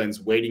New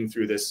Orleans wading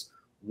through this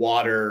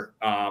water.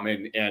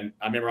 And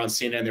I remember on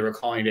CNN, they were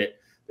calling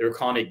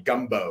it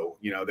gumbo,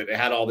 that it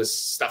had all this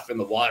stuff in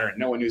the water and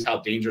no one knew how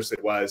dangerous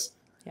it was.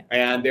 Yeah.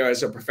 And there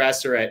was a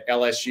professor at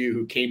LSU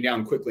who came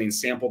down quickly and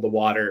sampled the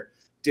water,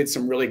 did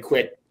some really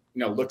quick,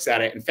 looks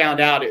at it and found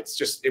out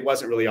it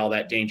wasn't really all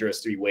that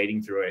dangerous to be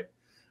wading through it.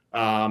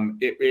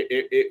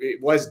 It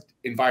was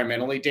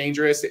environmentally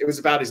dangerous. It was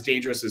about as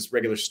dangerous as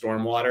regular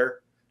stormwater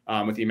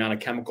with the amount of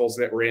chemicals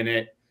that were in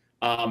it.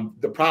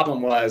 The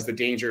problem was the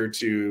danger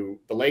to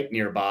the lake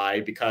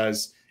nearby,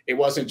 because it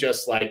wasn't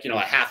just like, a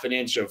half an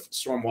inch of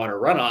stormwater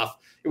runoff.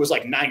 It was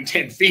like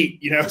 9-10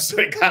 feet, so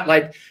it got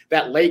like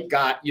that lake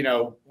got,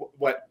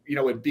 what,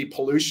 would be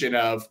pollution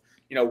of,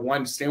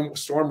 one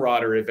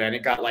stormwater event.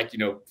 It got like,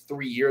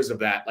 3 years of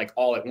that, like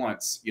all at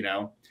once,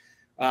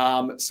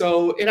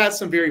 So it had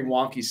some very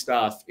wonky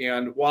stuff.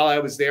 And while I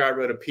was there, I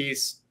wrote a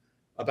piece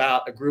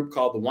about a group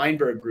called the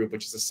Weinberg Group,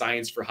 which is a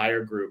science for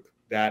hire group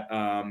that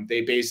they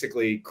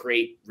basically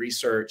create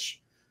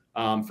research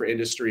for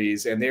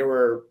industries. And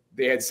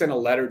they had sent a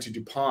letter to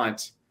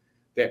DuPont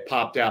that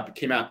popped up,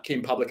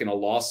 came public in a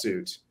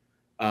lawsuit.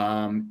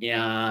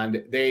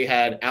 And they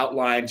had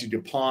outlined to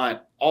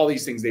DuPont all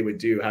these things they would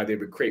do, how they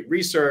would create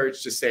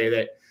research to say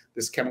that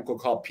this chemical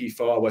called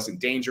PFOA wasn't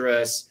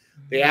dangerous.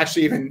 They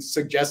actually even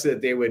suggested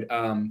that they would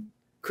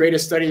create a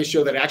study to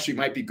show that it actually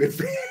might be good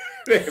for you.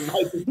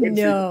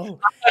 No.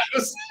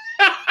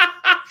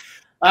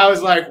 I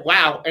was like,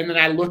 wow. And then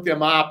I looked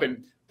them up,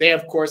 and they,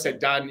 of course, had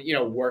done,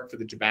 work for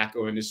the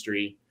tobacco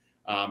industry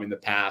in the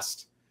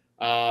past.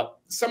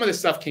 Some of this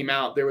stuff came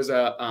out. There was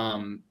a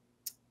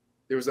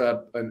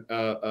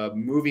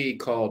movie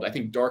called, I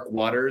think, Dark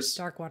Waters.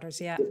 Dark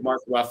Waters, yeah. With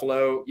Mark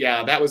Ruffalo.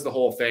 Yeah, that was the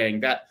whole thing.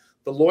 That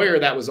the lawyer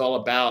that was all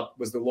about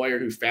was the lawyer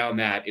who found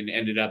that and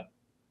ended up,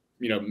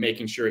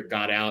 making sure it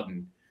got out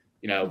and,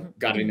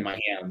 got it into my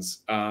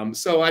hands.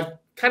 So I've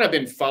kind of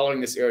been following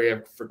this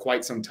area for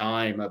quite some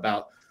time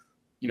about,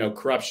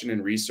 corruption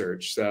and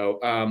research. So,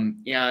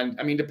 and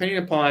I mean, depending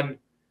upon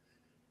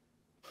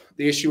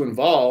the issue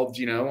involved,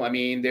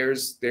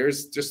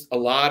 there's just a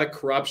lot of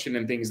corruption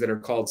in things that are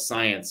called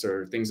science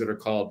or things that are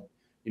called,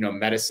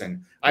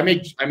 medicine. I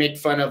make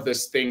fun of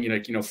this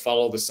thing,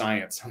 follow the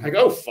science. I'm like,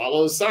 oh,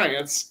 follow the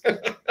science.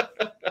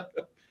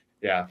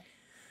 Yeah.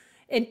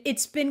 And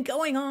it's been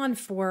going on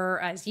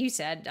for, as you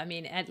said,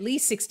 at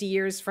least 60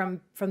 years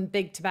from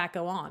big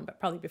tobacco on,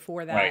 but probably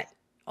before that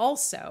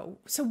also.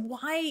 So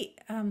why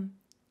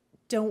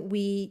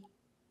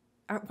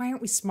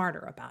aren't we smarter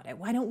about it?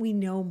 Why don't we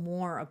know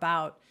more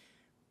about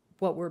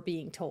what we're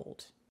being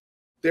told?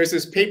 there's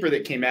this paper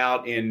that came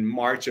out in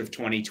March of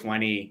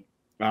 2020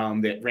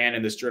 that ran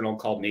in this journal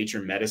called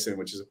Nature Medicine,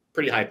 which is a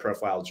pretty high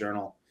profile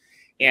journal.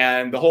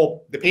 And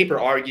the paper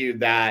argued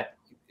that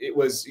it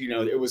was,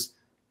 it was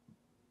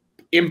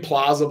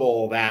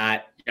implausible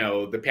that,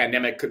 the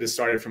pandemic could have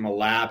started from a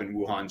lab in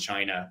Wuhan,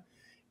 China.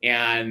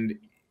 And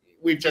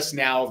we've just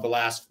now,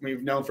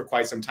 we've known for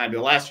quite some time,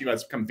 the last few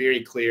months, become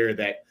very clear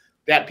that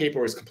that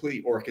paper was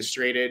completely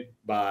orchestrated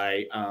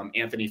by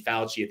Anthony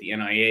Fauci at the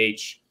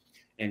NIH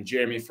and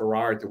Jeremy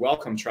Farrar at the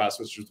Wellcome Trust,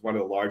 which was one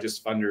of the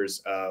largest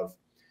funders of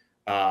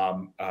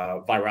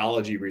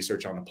virology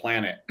research on the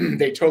planet.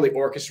 They totally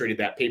orchestrated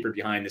that paper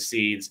behind the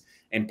scenes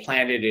and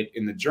planted it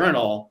in the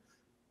journal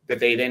that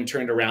they then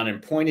turned around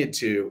and pointed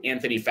to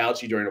Anthony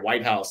Fauci during a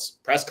White House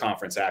press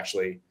conference,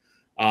 actually,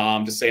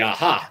 to say,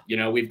 aha,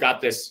 we've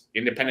got this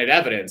independent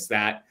evidence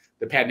that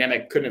the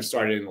pandemic couldn't have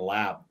started in the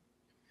lab.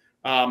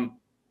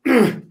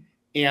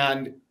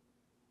 And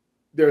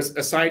there's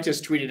a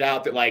scientist tweeted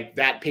out that like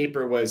that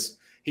paper was,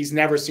 he's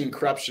never seen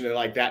corruption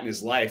like that in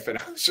his life. And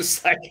I was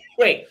just like,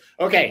 wait,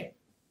 okay,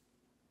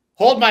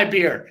 hold my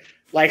beer.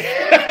 Like,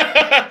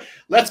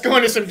 let's go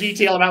into some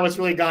detail about what's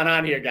really gone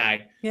on here,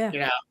 guy.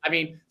 Yeah. I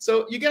mean,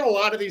 so you get a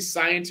lot of these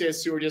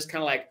scientists who are just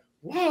kind of like,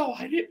 wow,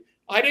 I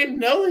didn't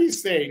know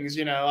these things.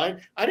 I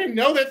didn't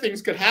know that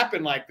things could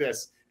happen like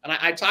this. And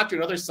I talked to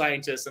another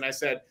scientist and I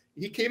said,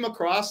 he came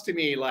across to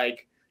me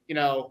like, he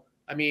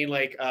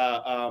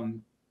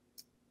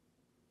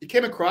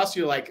came across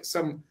you like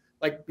some,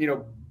 like,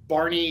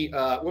 Barney,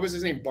 what was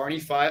his name? Barney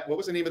Five. What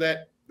was the name of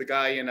the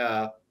guy in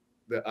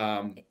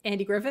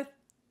Andy Griffith?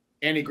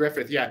 Andy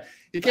Griffith, yeah.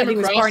 He came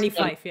across Barney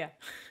Fife, yeah.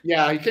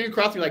 Yeah, he came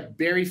across me like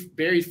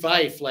Barry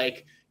Fife,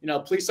 like,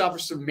 police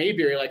officer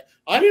Mayberry, like,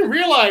 I didn't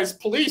realize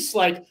police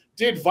like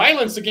did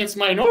violence against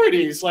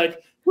minorities.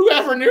 Like,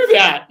 whoever knew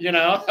that?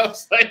 I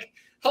was like,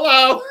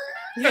 hello.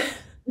 You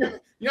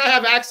don't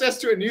have access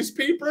to a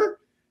newspaper?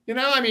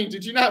 I mean,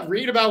 did you not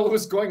read about what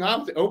was going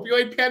on with the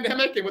opioid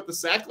pandemic and what the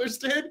Sacklers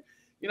did?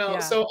 Yeah.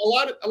 So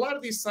a lot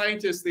of these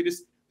scientists,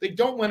 they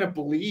don't want to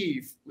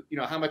believe,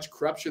 how much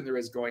corruption there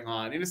is going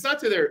on. And it's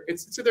not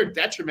it's to their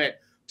detriment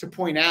to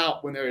point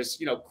out when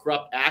there's,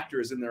 corrupt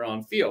actors in their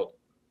own field.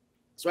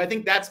 So I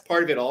think that's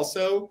part of it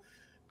also.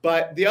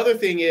 But the other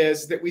thing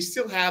is that we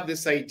still have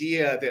this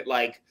idea that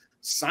like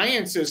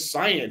science is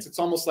science. It's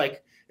almost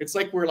like,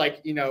 we're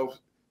like,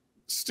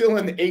 still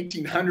in the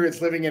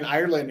 1800s living in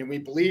Ireland. And we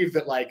believe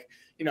that like,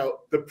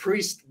 the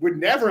priest would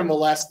never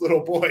molest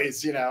little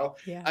boys, Yeah.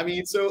 I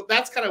mean, so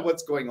that's kind of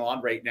what's going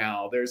on right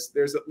now. There's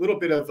a little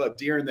bit of a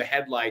deer in the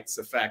headlights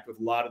effect with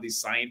a lot of these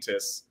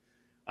scientists.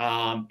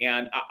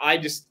 And I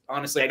just,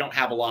 honestly, I don't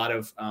have a lot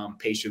of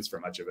patience for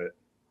much of it.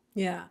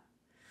 Yeah.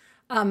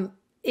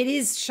 It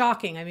is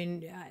shocking. I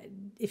mean,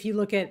 if you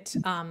look at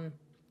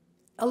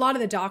a lot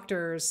of the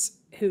doctors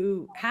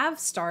who have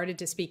started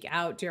to speak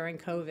out during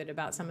COVID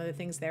about some of the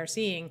things they're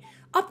seeing,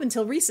 up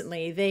until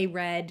recently, they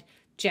read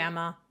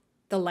JAMA,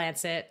 The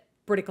Lancet,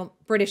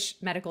 British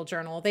Medical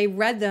Journal. They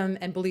read them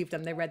and believed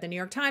them. They read the New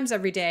York Times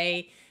every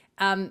day.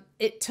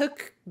 It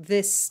took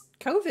this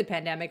COVID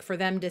pandemic for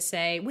them to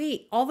say,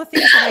 wait, all the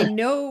things that I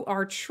know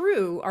are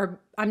true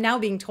I'm now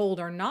being told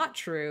are not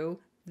true.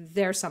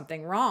 There's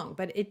something wrong.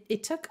 But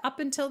it took up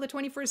until the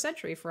 21st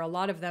century for a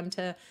lot of them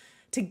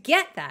to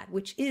get that,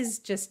 which is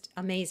just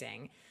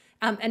amazing.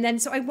 And then,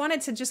 so I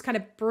wanted to just kind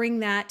of bring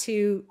that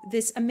to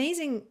this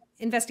amazing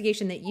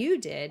investigation that you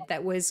did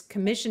that was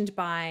commissioned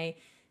by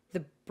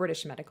the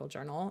British Medical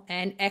Journal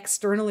and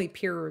externally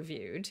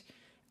peer-reviewed.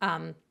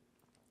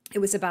 It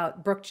was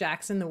about Brooke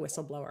Jackson, the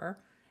whistleblower.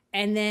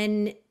 And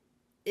then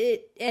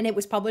it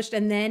was published.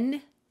 And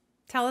then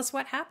tell us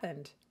what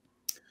happened.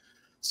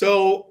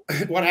 So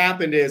what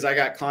happened is I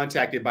got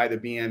contacted by the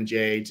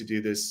BMJ to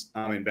do this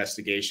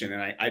investigation.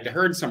 And I'd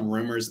heard some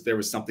rumors that there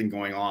was something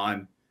going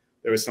on.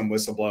 There was some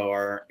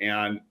whistleblower,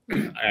 and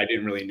I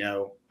didn't really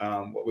know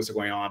what was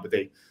going on, but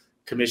they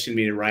commissioned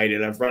me to write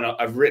it.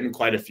 I've written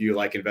quite a few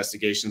like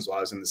investigations while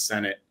I was in the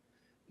Senate.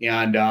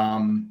 And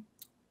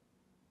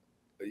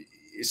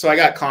so I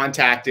got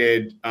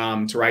contacted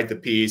to write the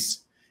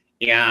piece,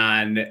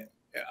 and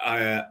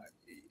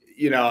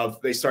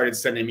they started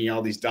sending me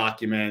all these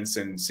documents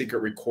and secret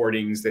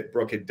recordings that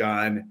Brooke had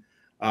done,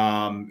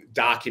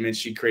 documents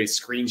she created,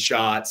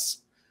 screenshots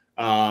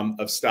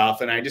of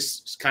stuff. And I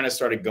just kind of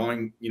started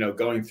going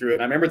through it.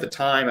 And I remember at the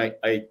time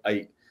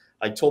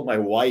I told my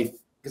wife,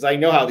 because I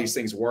know how these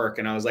things work.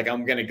 And I was like,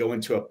 I'm going to go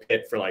into a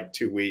pit for like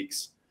 2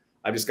 weeks.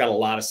 I've just got a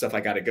lot of stuff I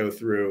got to go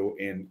through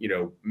and,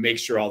 make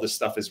sure all this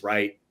stuff is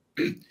right.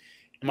 And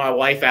my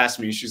wife asked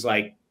me, she's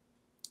like,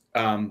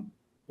 well,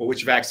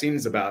 which vaccine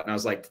is it about? And I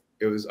was like,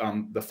 it was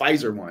the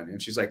Pfizer one.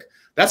 And she's like,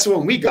 that's the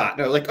one we got.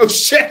 And I was like, oh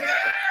shit,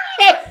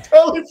 I'd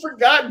totally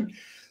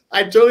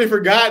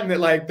forgotten that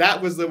like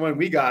that was the one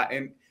we got.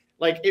 And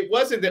like, it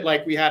wasn't that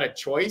like we had a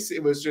choice.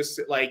 It was just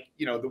that, like,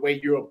 the way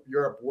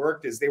Europe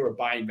worked is they were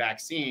buying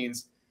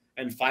vaccines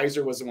and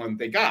Pfizer was the one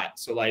they got.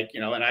 So like,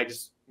 and I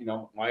just,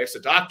 my wife's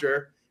a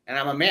doctor and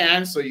I'm a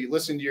man. So you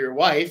listen to your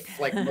wife,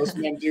 like most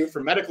men do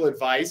for medical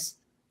advice.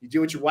 You do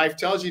what your wife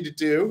tells you to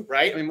do,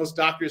 right? I mean, most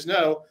doctors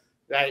know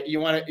that you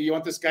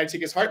want this guy to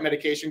take his heart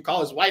medication,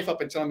 call his wife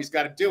up and tell him he's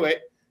got to do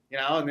it,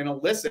 and then he'll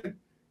listen.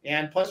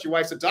 And plus your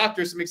wife's a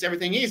doctor, so it makes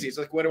everything easy. It's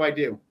like, what do I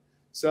do?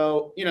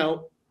 So,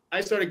 I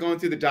started going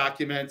through the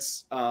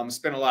documents,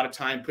 spent a lot of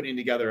time putting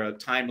together a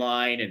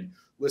timeline and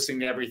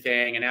listening to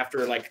everything. And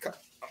after I'm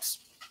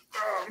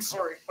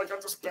sorry, I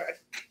got this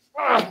bad.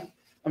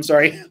 I'm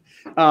sorry.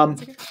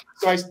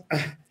 So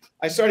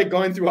I started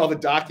going through all the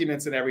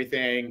documents and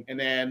everything, and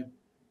then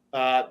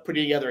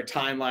putting together a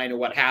timeline of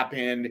what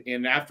happened.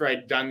 And after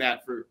I'd done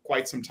that for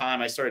quite some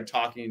time, I started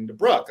talking to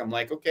Brooke. I'm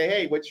like, okay,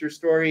 hey, what's your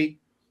story?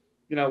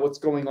 What's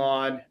going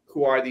on?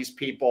 Who are these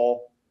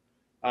people?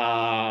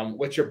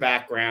 What's your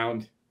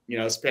background?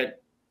 Spent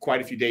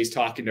quite a few days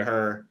talking to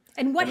her.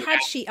 And what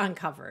had she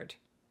uncovered?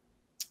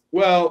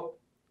 Well,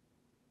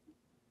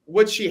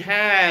 what she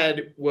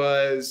had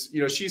was,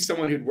 she's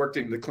someone who'd worked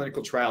in the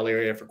clinical trial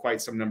area for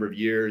quite some number of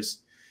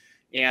years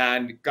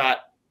and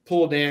got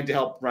pulled in to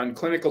help run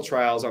clinical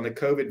trials on the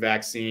COVID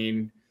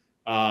vaccine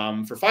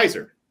for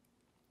Pfizer.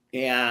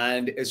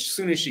 And as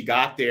soon as she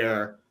got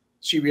there,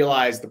 she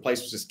realized the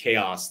place was just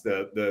chaos.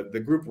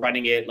 The group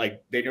running it,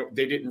 like they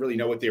didn't really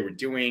know what they were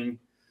doing.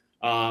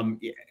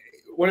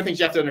 One of the things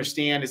you have to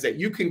understand is that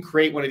you can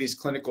create one of these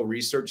clinical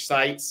research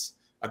sites,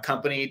 a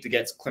company to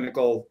get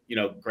clinical,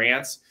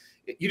 grants.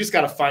 You just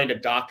got to find a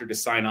doctor to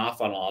sign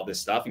off on all this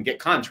stuff and get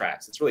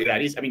contracts. It's really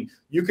that easy. I mean,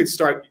 you could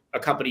start a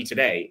company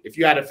today. If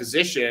you had a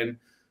physician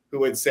who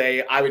would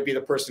say, I would be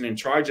the person in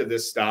charge of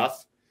this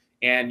stuff,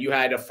 and you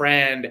had a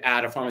friend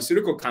at a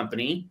pharmaceutical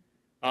company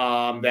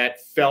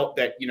that felt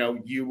that,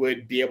 you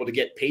would be able to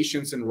get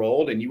patients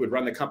enrolled and you would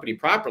run the company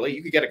properly,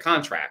 you could get a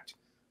contract.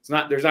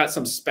 There's not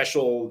some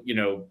special,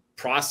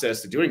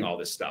 process to doing all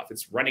this stuff.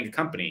 It's running a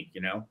company,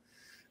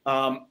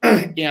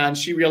 and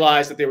she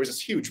realized that there was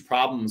just huge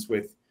problems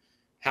with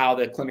how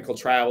the clinical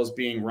trial was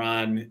being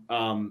run.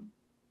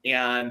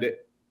 And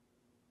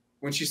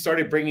when she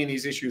started bringing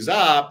these issues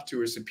up to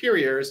her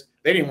superiors,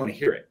 they didn't want to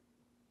hear it.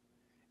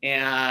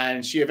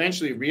 And she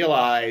eventually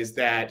realized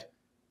that,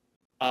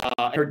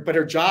 but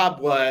her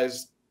job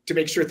was to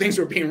make sure things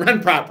were being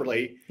run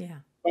properly. Yeah.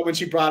 But when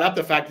she brought up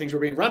the fact things were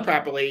being run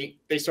properly,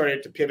 they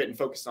started to pivot and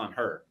focus on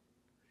her.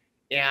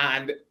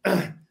 And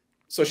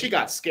so she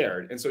got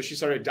scared. And so she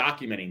started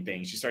documenting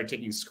things. She started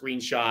taking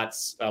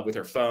screenshots with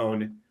her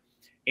phone.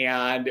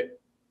 And,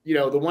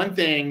 the one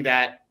thing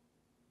that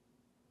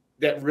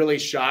really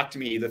shocked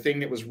me, the thing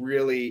that was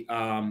really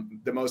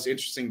the most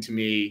interesting to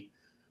me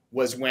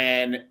was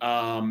when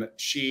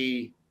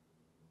she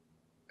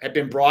had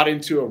been brought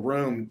into a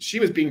room. She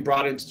was being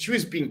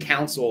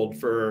counseled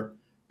for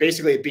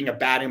basically being a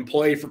bad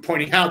employee for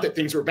pointing out that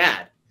things were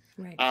bad.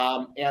 Right.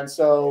 And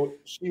so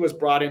she was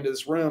brought into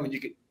this room, and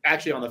you could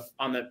actually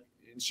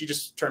she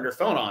just turned her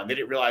phone on. They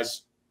didn't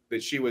realize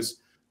that she was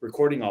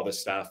recording all this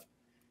stuff.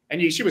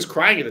 And she was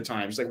crying at the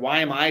time. She's like, why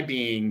am I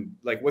being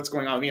like, what's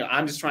going on with me?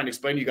 I'm just trying to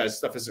explain to you guys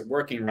stuff isn't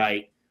working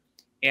right.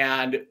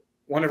 And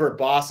one of her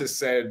bosses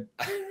said,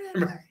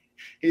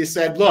 he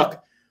said,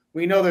 look,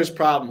 we know there's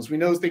problems. We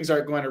know things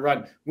aren't going to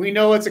run. We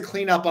know it's a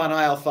cleanup on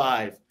aisle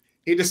 5.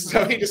 He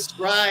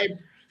described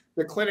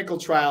the clinical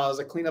trial as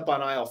a cleanup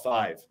on aisle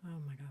 5. Oh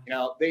my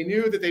God. They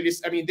knew that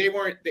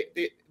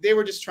they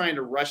were just trying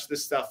to rush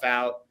this stuff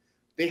out.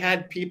 They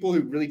had people who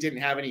really didn't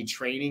have any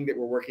training that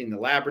were working in the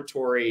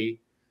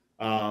laboratory.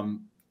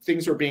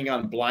 Things were being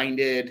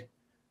unblinded.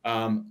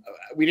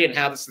 We didn't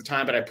have this at the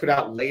time, but I put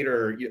out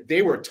later,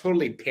 they were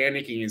totally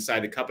panicking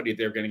inside the company that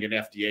they were going to get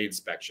an FDA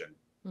inspection.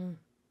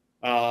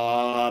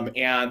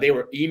 And they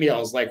were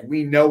emails like,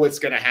 we know what's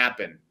going to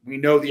happen. We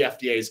know the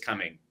FDA is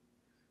coming.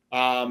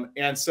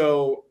 And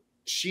so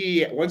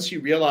once she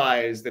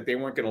realized that they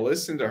weren't going to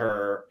listen to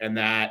her and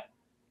that,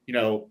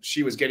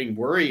 she was getting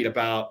worried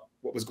about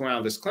what was going on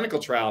with this clinical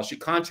trial, she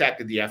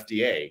contacted the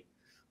FDA.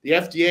 The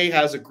FDA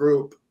has a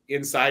group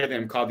inside of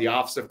them called the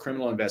Office of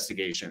Criminal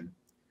Investigation,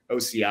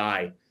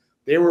 OCI.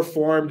 They were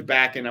formed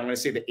back in, I want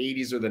to say, the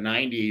 80s or the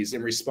 90s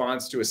in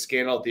response to a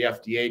scandal at the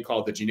FDA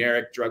called the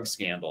generic drug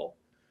scandal.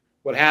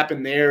 What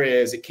happened there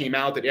is it came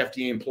out that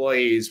FDA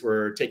employees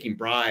were taking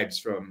bribes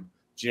from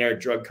generic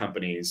drug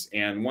companies.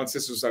 And once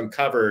this was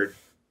uncovered,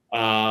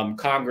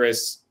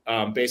 Congress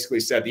basically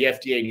said the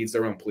FDA needs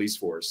their own police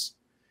force.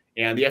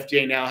 And the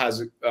FDA now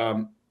has,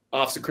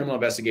 Office of Criminal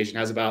Investigation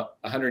has about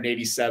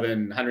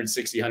 187,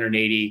 160,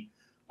 180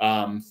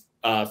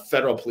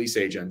 federal police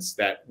agents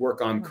that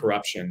work on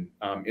corruption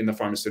in the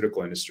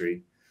pharmaceutical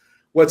industry.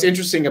 What's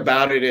interesting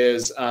about it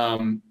is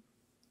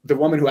the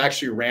woman who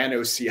actually ran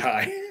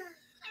OCI,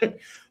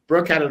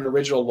 Brooke, had an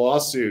original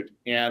lawsuit,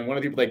 and one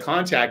of the people they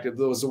contacted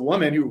was a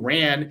woman who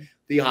ran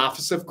the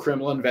Office of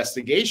Criminal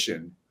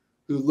Investigation,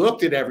 who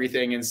looked at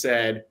everything and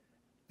said,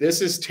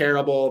 this is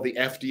terrible. The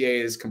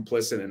FDA is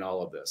complicit in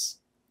all of this.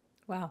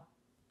 Wow.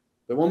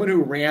 The woman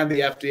who ran the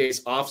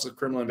FDA's Office of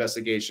Criminal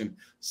Investigation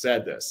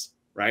said this,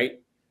 right?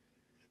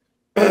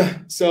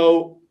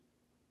 So,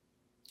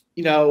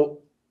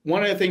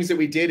 one of the things that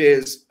we did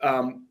is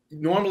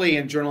normally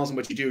in journalism,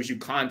 what you do is you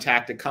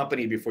contact a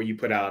company before you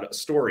put out a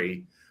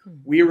story.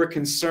 We were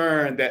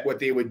concerned that what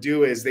they would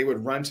do is they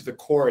would run to the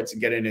courts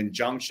and get an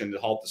injunction to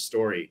halt the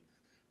story.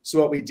 So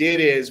what we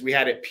did is we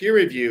had it peer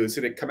reviewed, so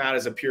it'd come out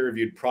as a peer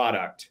reviewed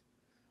product,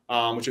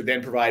 which would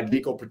then provide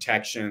legal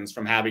protections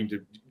from having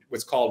to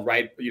what's called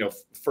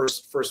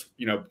first,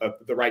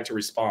 the right to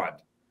respond.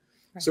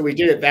 Right. So we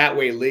did it that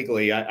way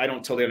legally. I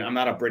don't tell them, I'm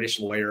not a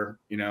British lawyer,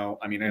 I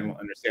don't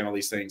understand all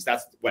these things.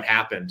 That's what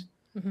happened.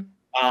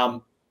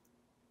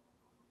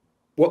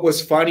 What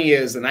was funny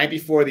is the night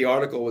before the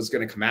article was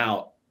going to come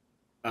out,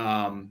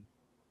 and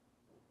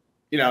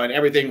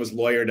everything was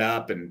lawyered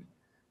up and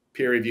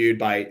peer reviewed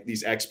by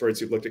these experts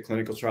who've looked at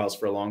clinical trials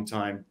for a long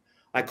time.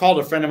 I called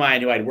a friend of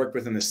mine who I'd worked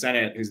with in the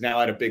Senate, who's now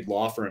at a big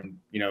law firm,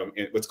 in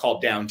what's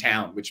called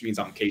downtown, which means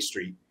on K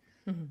Street.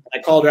 I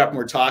called her up and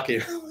we're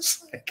talking. I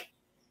was like,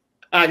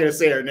 I'm not going to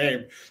say her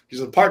name. She's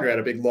a partner at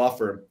a big law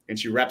firm and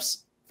she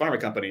reps pharma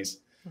companies.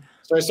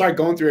 So I started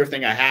going through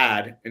everything I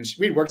had, and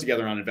we'd worked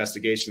together on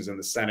investigations in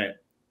the Senate.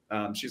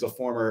 She's a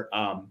former,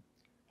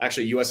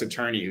 actually U.S.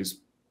 attorney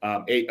who's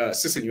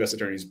assistant U.S.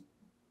 attorney who's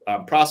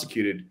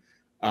prosecuted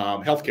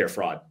healthcare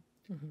fraud.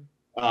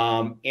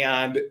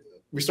 And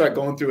we started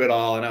going through it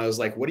all, and I was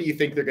like, what do you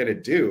think they're going to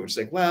do? And she's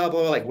like, well,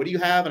 blah, blah, like, what do you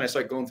have? And I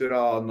started going through it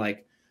all, and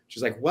like,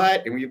 she's like,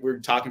 what? And we were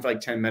talking for like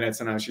 10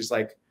 minutes, and she's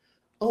like,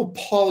 oh,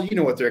 Paul, you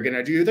know what they're going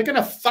to do? They're going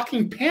to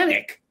fucking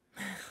panic.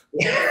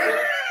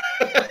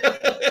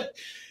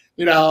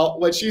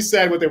 What she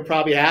said, what would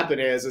probably happen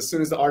is as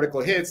soon as the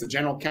article hits, the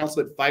general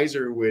counsel at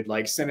Pfizer would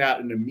like send out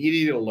an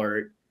immediate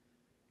alert,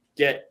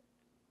 get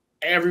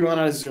everyone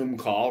on a Zoom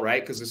call,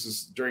 right? Because this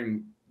is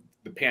during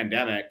the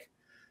pandemic,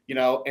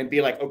 and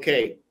be like,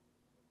 okay,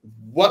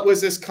 what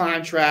was this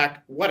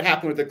contract? What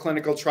happened with the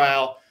clinical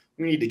trial?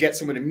 We need to get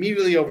someone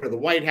immediately over to the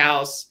White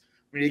House.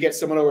 We need to get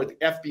someone over at the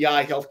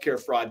FBI Healthcare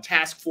Fraud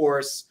Task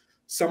Force,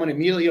 someone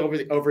immediately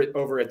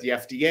over at the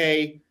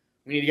FDA.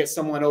 We need to get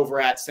someone over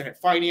at Senate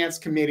Finance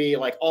Committee,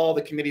 like all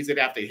the committees that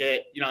have to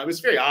hit. It was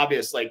very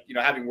obvious, like,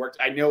 having worked,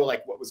 I know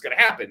like what was going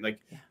to happen. Like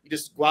you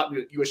just go out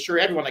and you assure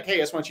everyone like, hey, I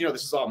just want you to know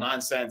this is all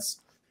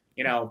nonsense,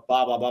 blah,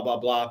 blah, blah, blah,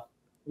 blah.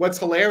 What's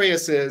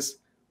hilarious is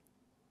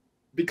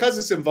because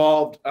this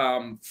involved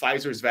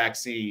Pfizer's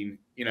vaccine,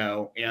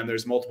 and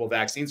there's multiple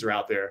vaccines are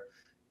out there,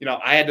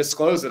 I had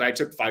disclosed that I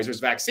took Pfizer's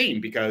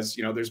vaccine because,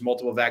 there's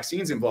multiple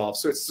vaccines involved.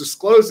 So it's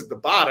disclosed at the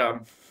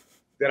bottom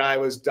that I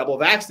was double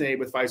vaccinated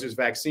with Pfizer's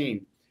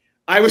vaccine.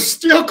 I was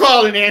still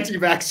called an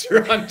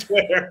anti-vaxxer on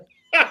Twitter.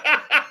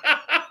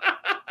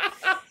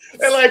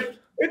 And like,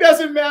 it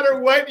doesn't matter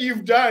what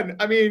you've done.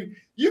 I mean,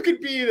 you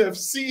could be the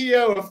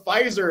CEO of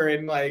Pfizer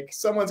and like,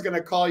 someone's going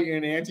to call you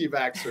an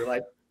anti-vaxxer.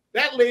 Like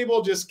that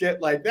label just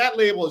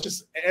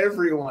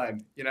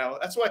everyone,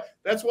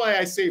 that's why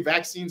I say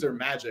vaccines are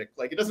magic.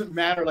 Like, it doesn't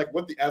matter like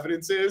what the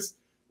evidence is.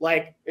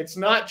 Like, it's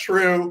not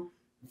true.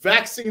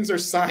 Vaccines are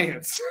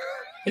science.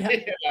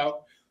 Yeah.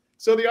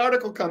 So the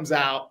article comes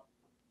out,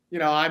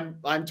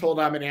 I'm told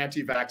I'm an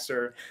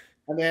anti-vaxxer.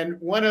 And then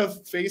one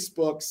of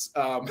Facebook's,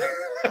 one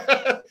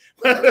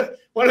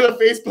of the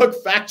Facebook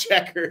fact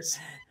checkers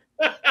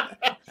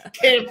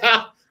came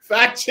out,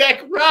 fact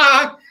check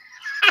wrong.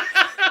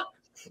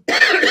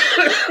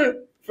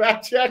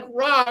 Fact check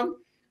wrong.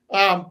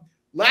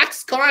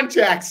 Lacks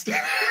context.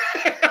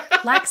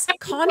 Lacks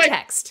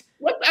context.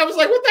 I was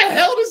like, what the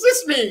hell does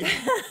this mean?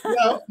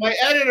 My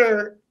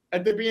editor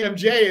at the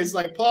BMJ is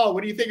like, Paul,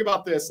 what do you think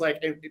about this? Like,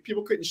 and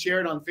people couldn't share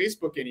it on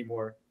Facebook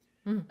anymore.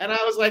 And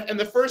I was like, and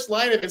the first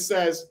line of it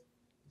says,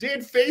 did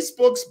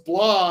Facebook's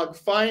blog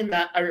find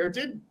that, or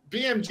did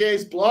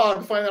BMJ's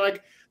blog find that?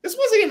 Like, this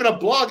wasn't even a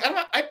blog.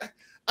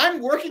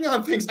 I'm working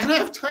on things. I don't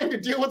have time to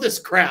deal with this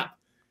crap.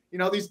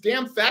 These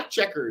damn fact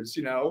checkers,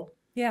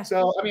 Yeah.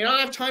 So, I mean, I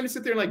don't have time to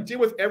sit there and like deal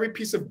with every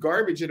piece of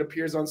garbage that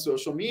appears on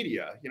social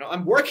media.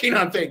 I'm working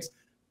on things.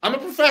 I'm a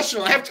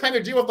professional. I have time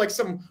to deal with like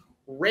some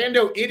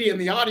rando idiot in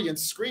the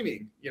audience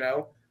screaming,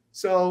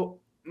 So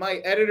my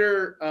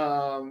editor,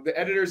 the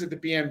editors at the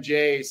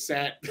BMJ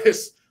sent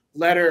this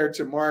letter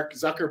to Mark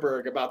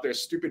Zuckerberg about their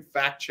stupid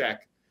fact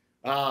check,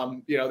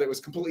 that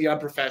was completely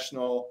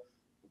unprofessional,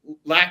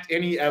 lacked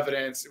any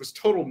evidence. It was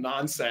total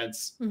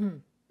nonsense.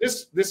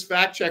 This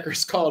fact checker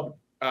is called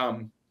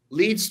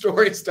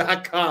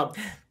leadstories.com.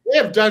 They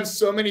have done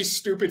so many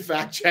stupid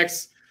fact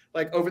checks.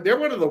 Like they're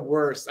one of the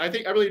worst. I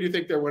really do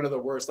think they're one of the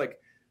worst. Like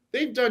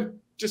they've done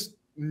just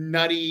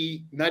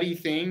nutty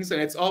things.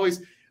 And it's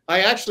always,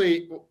 I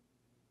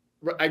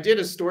did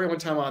a story one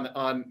time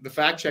on the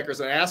fact checkers.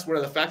 And I asked one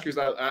of the fact checkers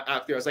out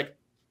there, I was like,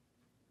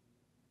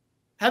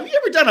 have you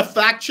ever done a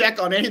fact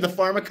check on any of the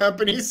pharma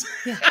companies?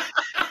 Yeah.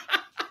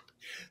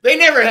 They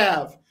never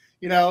have.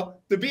 The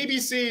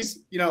BBC's,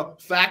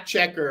 fact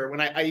checker, when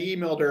I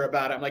emailed her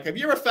about it, I'm like, have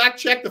you ever fact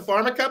checked the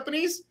pharma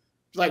companies?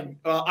 She's like,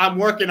 I'm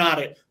working on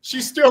it.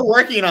 She's still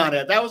working on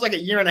it. That was like a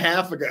year and a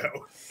half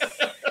ago.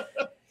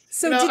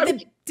 So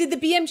did the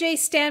BMJ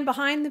stand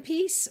behind the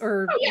piece,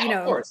 or,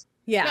 of course.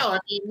 Yeah. No,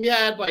 we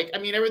had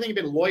everything had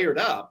been lawyered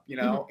up,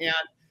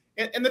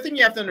 and the thing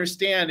you have to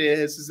understand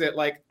is that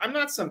like, I'm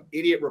not some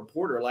idiot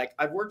reporter. Like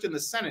I've worked in the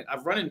Senate.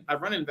 I've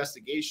run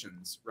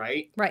investigations,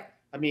 right? Right.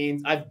 I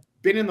mean, I've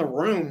been in the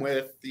room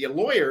with the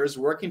lawyers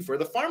working for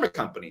the pharma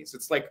companies.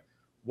 It's like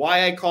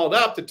why I called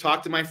up to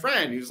talk to my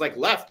friend who's like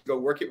left to go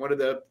work at one of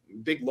the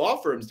big law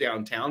firms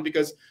downtown,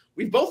 because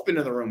we've both been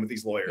in the room with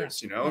these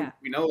lawyers,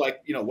 we know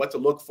like, what to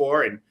look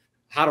for and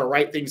how to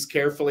write things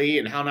carefully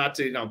and how not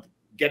to,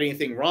 get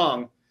anything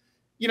wrong.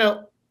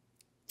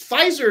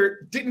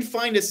 Pfizer didn't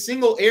find a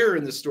single error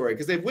in the story,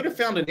 because they would have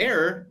found an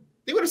error.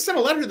 They would have sent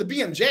a letter to the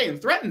BMJ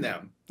and threatened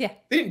them. Yeah.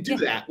 They didn't do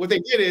that. What they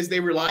did is they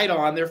relied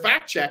on their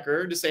fact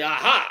checker to say,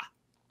 aha,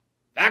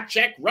 fact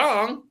check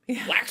wrong,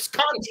 lacks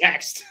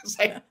context. It's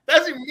like,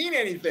 doesn't mean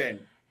anything.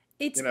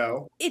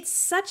 It's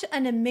such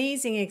an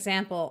amazing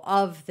example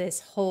of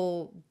this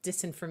whole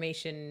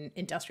disinformation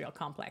industrial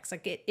complex.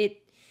 Like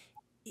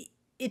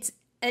it's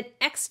an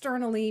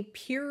externally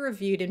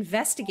peer-reviewed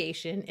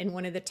investigation in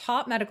one of the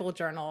top medical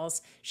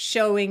journals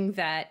showing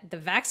that the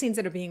vaccines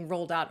that are being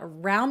rolled out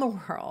around the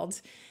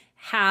world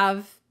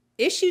have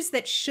issues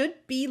that should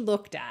be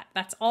looked at.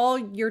 That's all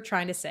you're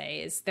trying to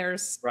say is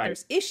there's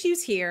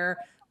issues here.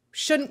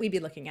 Shouldn't we be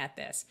looking at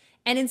this?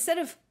 And instead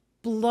of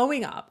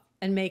blowing up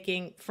and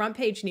making front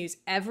page news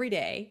every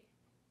day,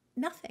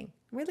 nothing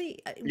really.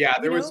 Yeah,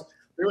 there was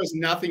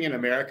nothing in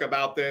America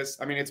about this.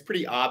 I mean, it's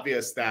pretty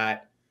obvious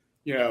that,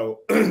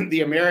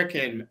 the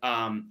American,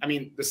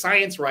 the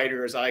science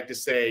writers, I like to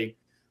say,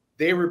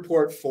 they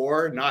report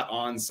for, not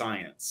on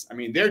science. I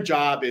mean, their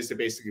job is to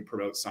basically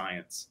promote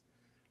science.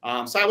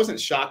 So I wasn't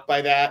shocked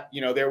by that.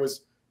 There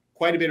was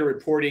quite a bit of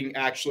reporting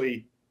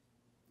actually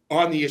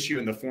on the issue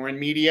in the foreign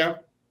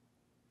media.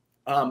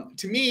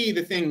 To me,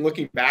 the thing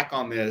looking back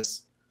on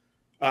this,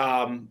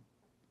 the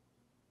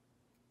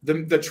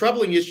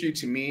troubling issue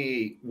to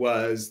me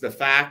was the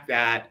fact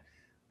that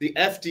the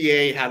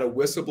FDA had a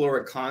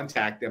whistleblower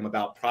contact them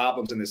about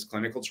problems in this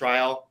clinical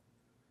trial,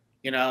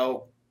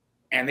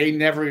 and they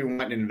never even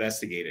went and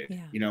investigated.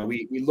 Yeah.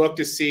 We looked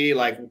to see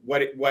like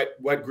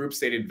what groups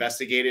they'd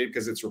investigated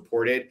because it's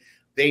reported.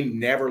 They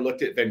never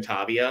looked at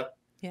Ventavia.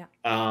 Yeah.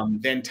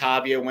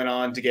 Ventavia went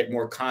on to get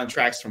more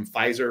contracts from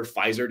Pfizer.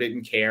 Pfizer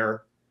didn't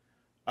care.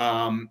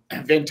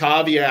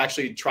 Ventavia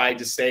actually tried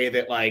to say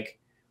that like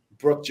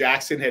Brooke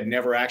Jackson had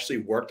never actually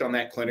worked on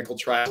that clinical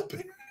trial.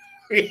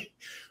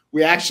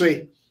 we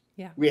actually,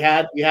 we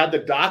had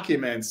the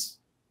documents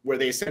where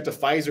they sent to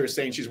Pfizer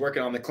saying she's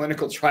working on the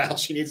clinical trial.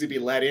 She needs to be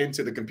let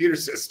into the computer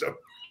system.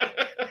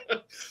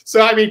 So,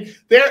 I mean,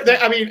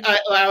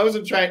 I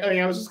wasn't trying. I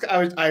mean,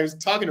 I was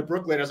talking to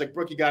Brooke later. I was like,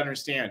 Brooke, you got to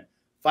understand,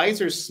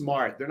 Pfizer's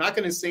smart. They're not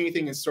going to say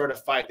anything and start a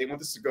fight. They want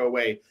this to go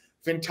away.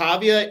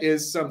 Ventavia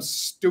is some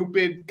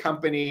stupid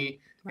company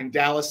in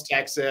Dallas,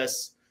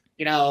 Texas,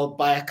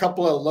 by a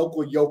couple of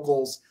local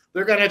yokels.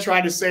 They're going to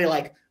try to say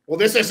like, well,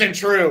 this isn't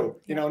true,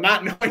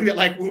 not knowing that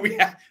like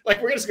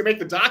we're just gonna make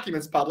the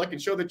documents public and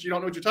show that you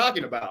don't know what you're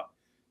talking about,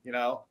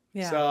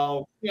 Yeah.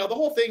 So, the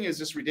whole thing is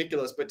just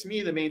ridiculous. But to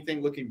me, the main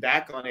thing looking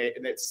back on it,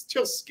 and it's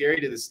still scary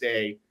to this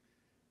day,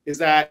 is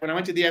that when I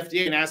went to the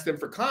FDA and asked them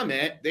for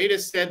comment, they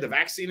just said the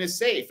vaccine is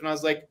safe. And I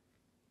was like,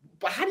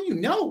 but how do you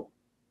know?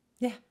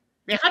 Yeah.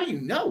 I mean, how do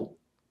you know?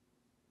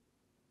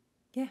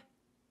 Yeah.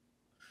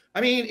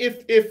 I mean,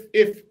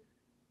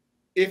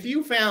 if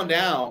you found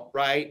out,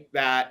 right,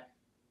 that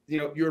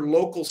your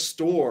local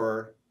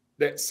store,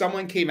 that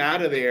someone came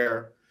out of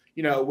there,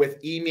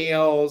 with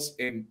emails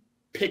and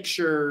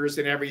pictures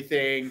and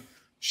everything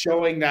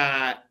showing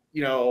that,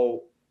 the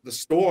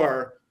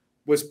store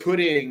was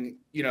putting,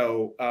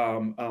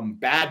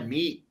 bad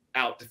meat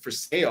out for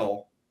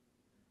sale.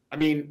 I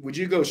mean, would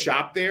you go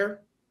shop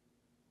there?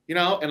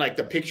 And like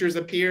the pictures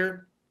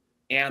appear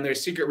and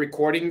there's secret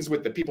recordings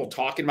with the people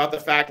talking about the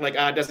fact like,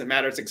 it doesn't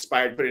matter, it's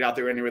expired, put it out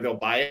there anywhere, they'll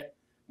buy it.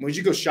 Would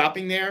you go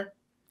shopping there?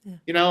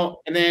 Yeah.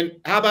 And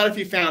then how about if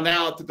you found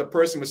out that the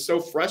person was so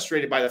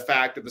frustrated by the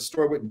fact that the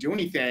store wouldn't do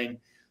anything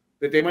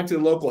that they went to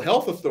the local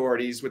health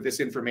authorities with this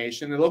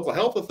information. The local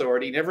health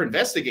authority never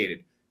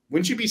investigated.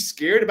 Wouldn't you be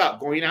scared about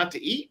going out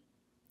to eat?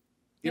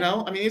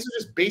 I mean, these are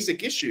just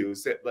basic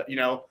issues that,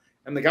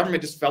 and the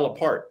government just fell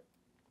apart.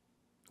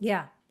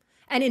 Yeah.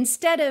 And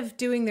instead of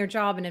doing their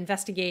job and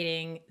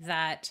investigating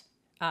that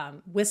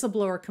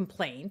whistleblower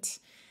complaint,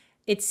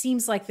 it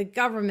seems like the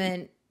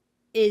government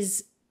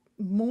is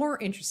more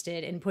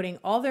interested in putting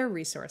all their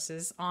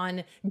resources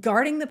on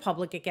guarding the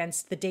public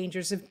against the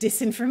dangers of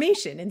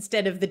disinformation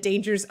instead of the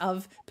dangers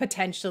of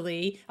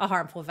potentially a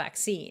harmful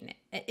vaccine.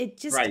 It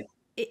just,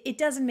 it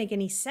doesn't make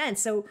any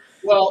sense. So,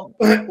 well,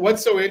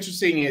 what's so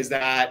interesting is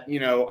that,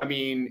 I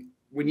mean,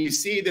 when you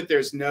see that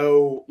there's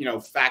no,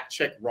 fact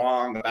check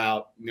wrong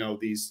about,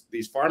 these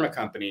pharma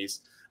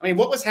companies, I mean,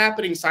 what was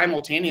happening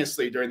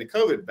simultaneously during the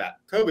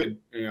COVID,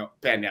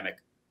 pandemic,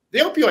 the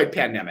opioid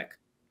pandemic,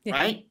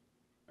 right?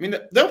 I mean,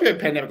 the opioid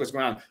pandemic was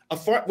going on,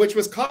 which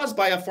was caused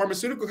by a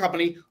pharmaceutical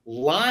company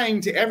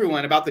lying to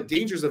everyone about the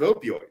dangers of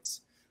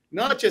opioids.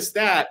 Not just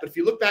that, but if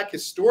you look back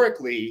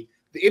historically,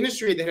 the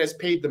industry that has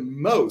paid the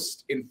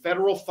most in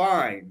federal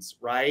fines,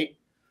 right,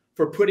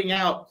 for putting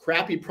out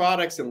crappy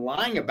products and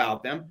lying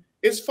about them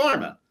is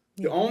pharma.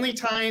 The only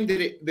time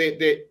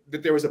that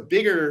there was a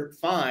bigger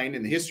fine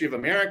in the history of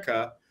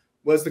America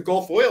was the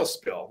Gulf oil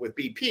spill with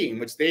BP, in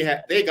which they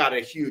got a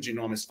huge,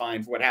 enormous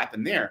fine for what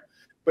happened there.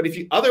 But if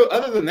you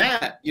other than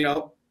that,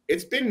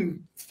 it's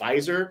been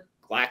Pfizer,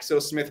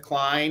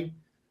 GlaxoSmithKline,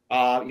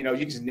 you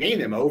can just name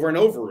them over and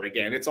over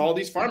again. It's all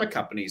these pharma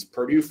companies,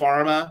 Purdue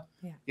Pharma.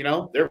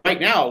 Yeah. They're right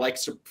now, like,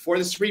 before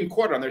the Supreme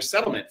Court on their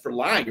settlement for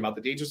lying about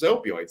the dangers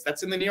of opioids.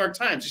 That's in the New York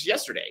Times just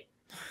yesterday.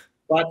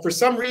 But for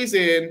some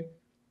reason,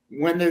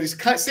 when these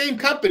same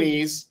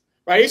companies,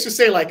 right, I used to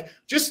say, like,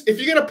 just if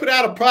you're gonna put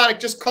out a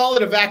product, just call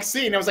it a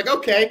vaccine. I was like,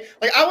 okay,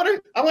 like I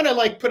want to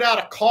like put out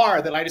a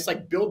car that I just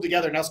like build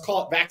together and let's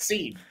call it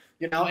vaccine,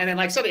 and then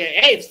like suddenly,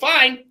 hey, it's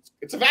fine,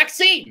 it's a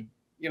vaccine,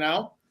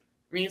 I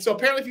mean, so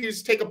apparently if you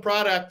just take a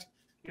product,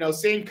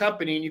 same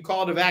company, and you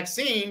call it a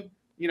vaccine,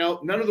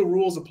 none of the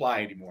rules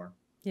apply anymore.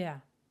 Yeah,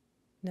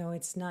 no,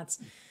 it's nuts.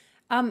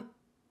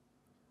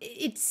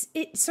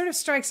 It sort of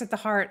strikes at the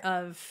heart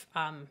of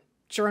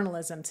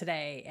journalism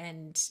today,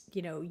 and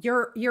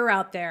you're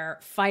out there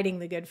fighting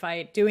the good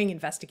fight, doing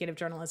investigative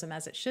journalism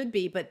as it should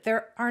be, but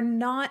there are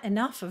not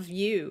enough of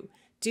you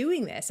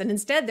doing this, and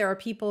instead there are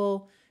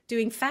people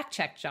doing fact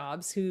check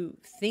jobs who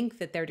think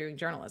that they're doing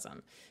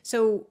journalism.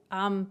 So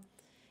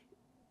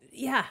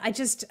yeah,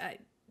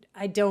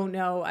 I don't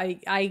know.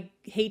 I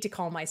hate to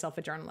call myself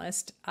a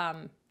journalist.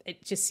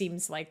 It just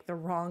seems like the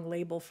wrong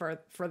label for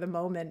the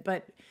moment.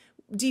 But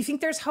do you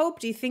think there's hope?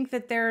 Do you think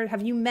that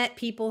have you met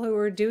people who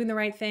are doing the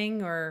right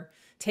thing or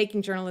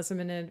taking journalism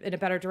in a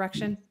better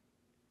direction?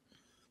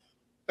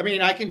 I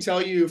mean, I can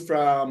tell you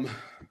from,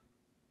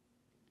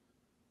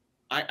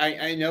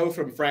 I know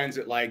from friends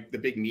at like the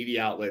big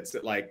media outlets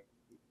that, like,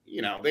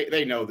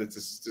 they know that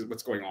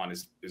what's going on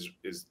is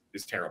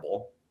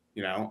terrible.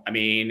 I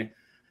mean,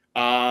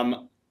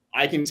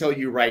 I can tell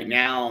you right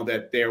now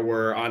that there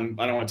were I don't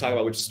want to talk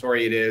about which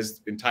story it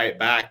is and tie it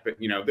back, but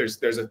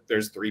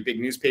there's 3 big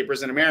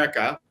newspapers in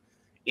America.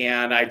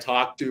 And I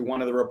talked to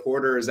one of the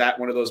reporters at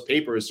one of those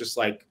papers just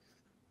like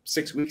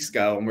 6 weeks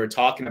ago. And we we're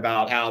talking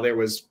about how there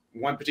was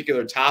one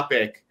particular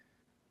topic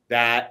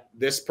that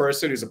this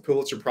person, who's a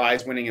Pulitzer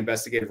Prize winning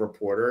investigative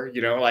reporter,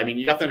 I mean,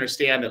 you have to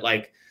understand that,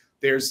 like,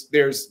 there's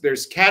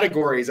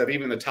categories of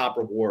even the top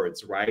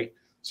rewards, right?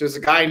 So there's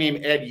a guy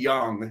named Ed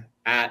Young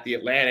at The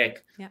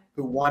Atlantic, yeah,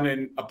 who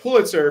won a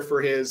Pulitzer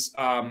for his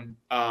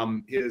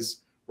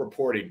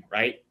reporting,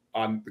 right,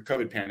 on the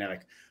COVID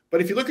pandemic.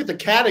 But if you look at the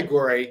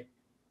category,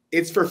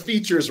 it's for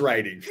features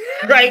writing,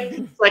 right?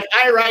 It's like,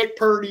 I write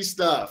purdy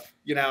stuff,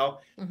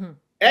 Mm-hmm.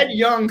 Ed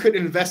Young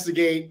couldn't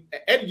investigate.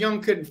 Ed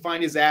Young couldn't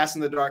find his ass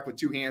in the dark with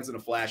 2 hands and a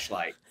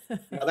flashlight.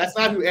 That's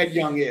not who Ed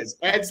Young is.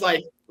 Ed's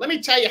like, let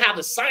me tell you how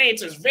the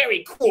science is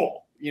very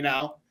cool,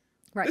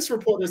 Right. This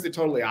reporter is the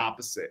totally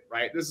opposite,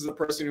 right? This is a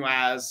person who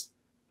has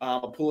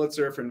a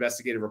Pulitzer for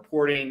investigative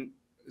reporting,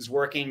 was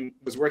working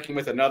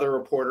with another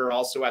reporter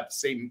also at the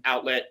same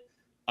outlet,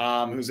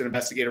 who's an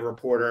investigative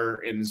reporter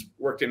and has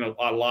worked in a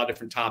lot of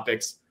different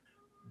topics.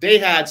 They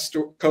had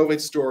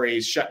COVID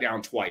stories shut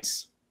down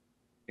twice,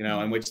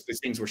 in which these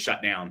things were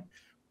shut down.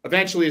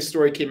 Eventually a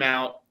story came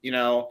out,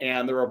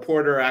 and the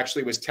reporter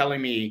actually was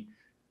telling me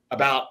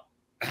about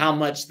how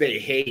much they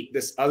hate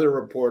this other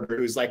reporter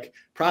who's like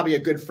probably a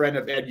good friend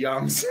of Ed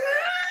Young's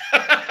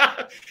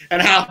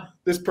and how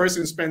this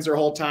person spends their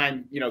whole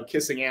time,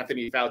 kissing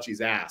Anthony Fauci's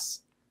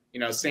ass,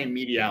 same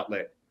media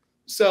outlet.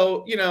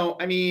 So,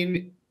 I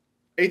mean,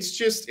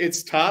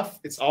 it's tough.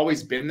 It's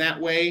always been that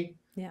way.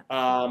 Yeah.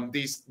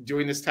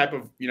 Doing this type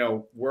of,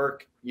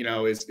 work,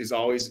 is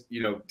always,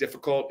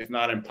 difficult, if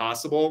not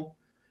impossible.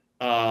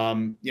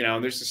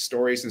 There's just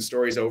stories and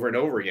stories over and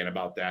over again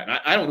about that. And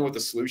I don't know what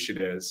the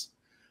solution is.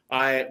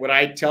 What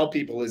I tell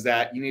people is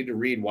that you need to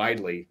read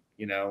widely,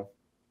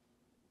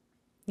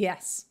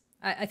 Yes.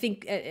 I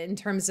think in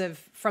terms of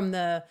from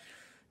the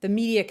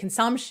media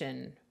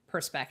consumption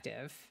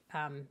perspective,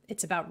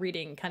 it's about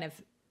reading kind of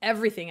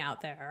everything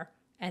out there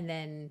and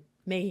then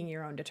making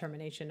your own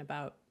determination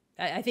about.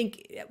 I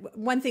think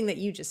one thing that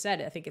you just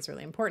said, I think it's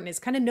really important, is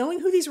kind of knowing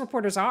who these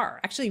reporters are,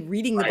 actually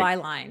reading the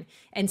byline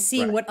and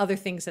seeing what other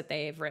things that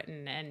they've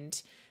written,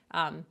 and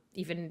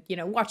even,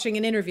 watching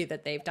an interview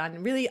that they've done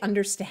and really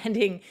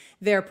understanding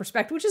their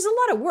perspective, which is a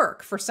lot of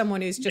work for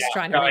someone who's just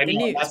trying to read the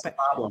news. That's the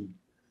problem.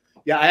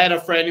 Yeah, I had a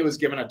friend who was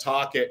giving a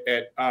talk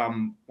at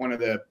one of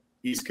the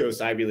East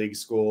Coast Ivy League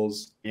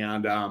schools,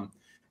 and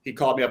he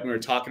called me up and we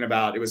were talking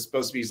about, it was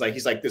supposed to be,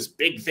 he's like this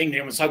big thing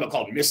they was talking about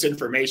called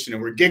misinformation,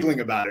 and we're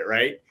giggling about it,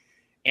 right?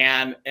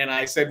 And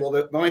I said, well,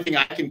 the only thing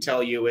I can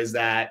tell you is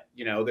that,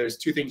 there's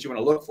 2 things you want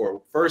to look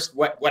for. First,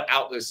 what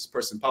outlet is this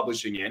person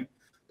publishing in,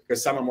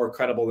 because some are more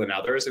credible than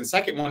others. And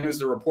second one, who's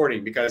the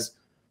reporting? Because,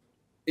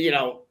 me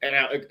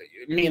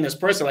and this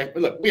person, like,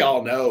 look, we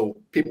all know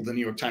people at the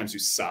New York Times who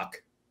suck.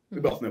 We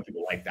both know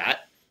people like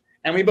that.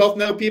 And we both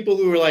know people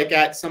who are like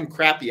at some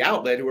crappy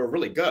outlet who are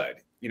really good,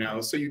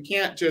 so you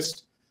can't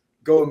just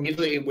go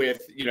immediately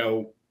with,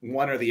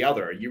 one or the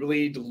other. You really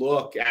need to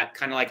look at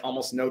kind of like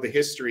almost know the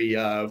history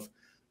of,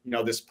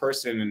 this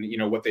person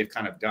and, what they've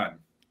kind of done.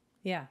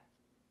 Yeah.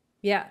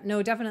 Yeah,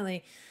 no,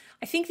 definitely.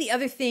 I think the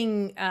other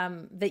thing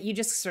that you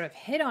just sort of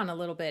hit on a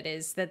little bit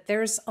is that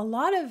there's a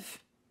lot of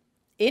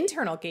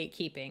internal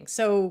gatekeeping.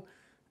 So,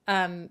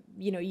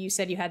 you know, you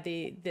said you had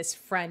this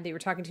friend that you were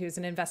talking to who's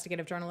an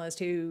investigative journalist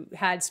who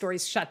had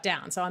stories shut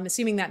down. So I'm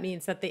assuming that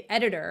means that the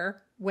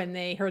editor, when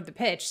they heard the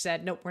pitch,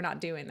 said, nope, we're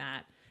not doing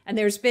that. And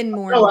there's been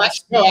more.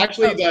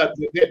 Actually,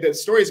 the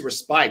stories were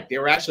spiked. They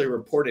were actually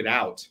reported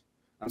out.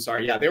 I'm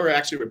sorry. Yeah, they were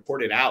actually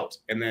reported out.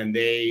 And then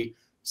they,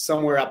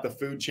 somewhere up the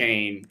food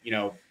chain, you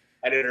know,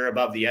 editor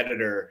above the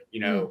editor, you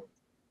know,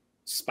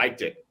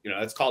 spiked it. You know,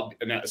 that's called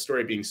a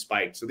story being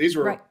spiked. So these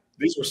were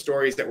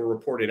stories that were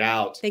reported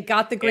out. They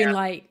got the green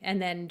light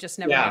and then just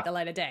never made the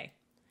light of day.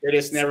 They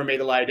just never made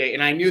the light of day.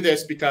 And I knew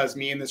this because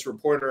me and this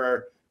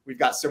reporter, we've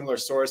got similar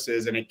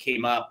sources, and it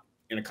came up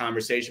in a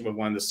conversation with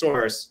one of the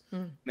source.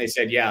 And they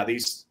said, yeah,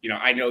 these, you know,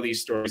 I know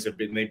these stories they've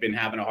been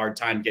having a hard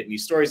time getting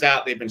these stories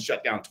out. They've been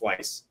shut down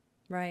twice.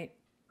 Right.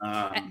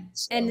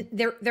 And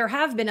there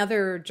have been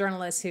other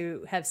journalists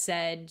who have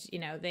said, you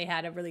know, they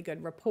had a really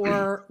good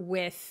rapport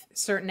with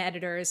certain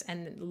editors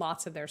and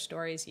lots of their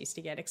stories used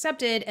to get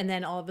accepted. And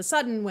then all of a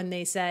sudden when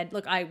they said,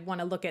 look, I want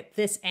to look at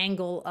this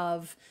angle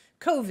of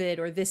COVID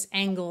or this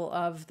angle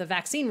of the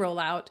vaccine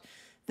rollout,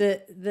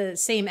 the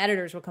same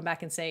editors will come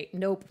back and say,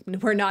 nope,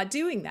 we're not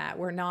doing that.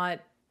 We're not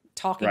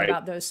talking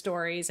about those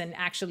stories. And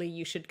actually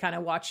you should kind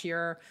of watch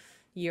your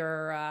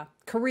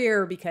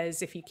career,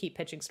 because if you keep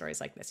pitching stories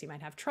like this, you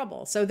might have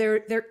trouble. So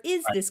there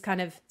is this kind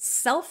of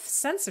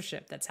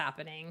self-censorship that's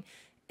happening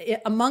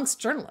amongst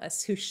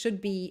journalists who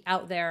should be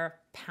out there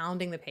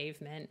pounding the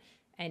pavement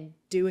and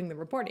doing the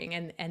reporting,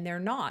 and they're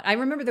not. I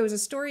remember there was a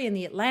story in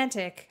The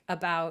Atlantic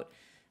about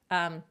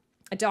a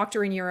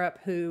doctor in Europe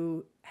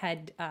who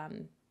had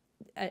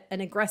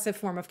an aggressive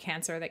form of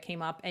cancer that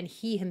came up, and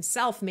he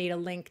himself made a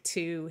link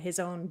to his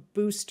own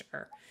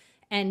booster.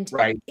 And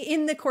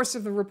in the course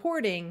of the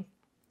reporting,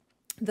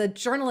 the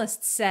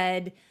journalist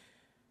said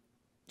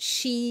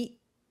she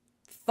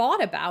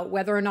thought about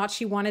whether or not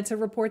she wanted to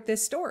report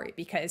this story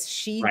because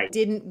she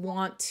didn't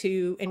want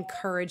to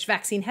encourage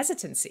vaccine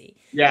hesitancy.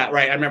 Yeah,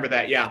 right. I remember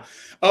that. Yeah.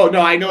 Oh,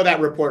 no, I know that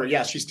reporter.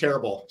 Yeah, she's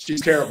terrible.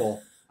 She's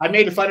terrible. I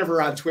made fun of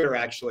her on Twitter,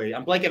 actually.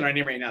 I'm blanking on her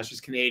name right now.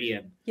 She's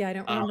Canadian. Yeah, I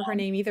don't remember her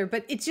name either.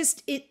 But it's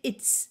just,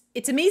 it's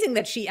amazing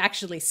that she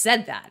actually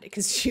said that,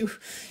 because she,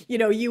 you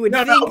know, you would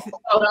think. No,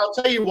 I'll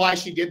tell you why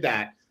she did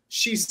that.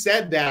 She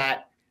said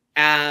that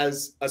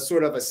as a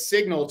sort of a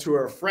signal to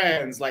her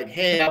friends, like,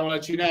 hey, I want to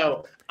let you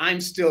know, I'm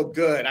still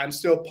good. I'm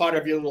still part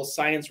of your little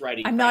science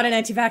writing. I'm not an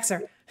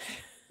anti-vaxxer.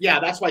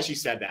 Yeah, that's why she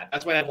said that.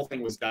 That's why that whole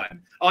thing was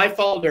done. Oh, I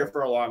followed her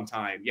for a long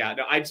time. Yeah,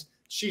 no,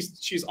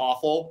 she's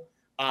awful.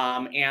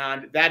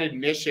 And that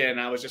admission,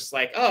 I was just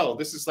like, oh,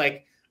 this is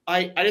like,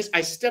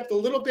 I stepped a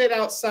little bit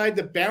outside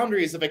the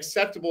boundaries of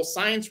acceptable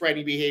science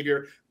writing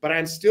behavior, but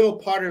I'm still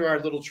part of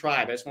our little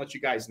tribe. I just want you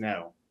guys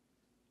know.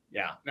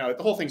 Yeah, no,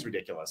 the whole thing's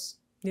ridiculous.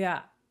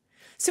 Yeah.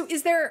 So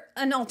is there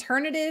an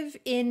alternative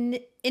in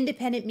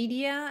independent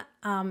media?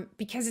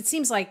 Because it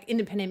seems like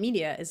independent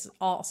media is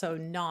also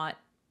not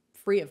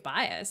free of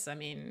bias. I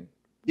mean,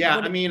 yeah,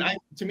 to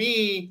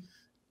me,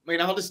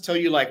 I'll just tell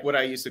you like what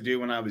I used to do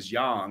when I was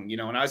young. You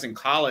know, when I was in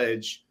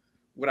college,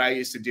 what I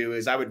used to do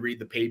is I would read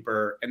the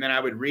paper, and then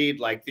I would read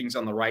like things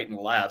on the right and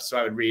the left. So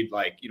I would read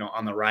like, you know,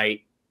 on the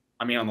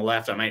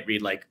left, I might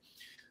read like,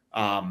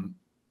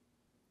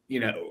 you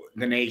know,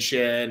 The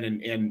Nation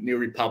and New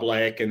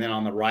Republic. And then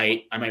on the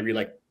right, I might read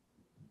like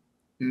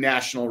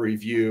National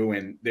Review.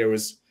 And there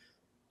was,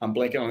 I'm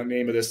blanking on the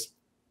name of this.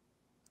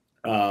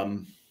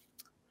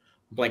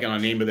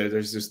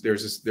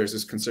 There's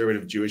this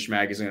conservative Jewish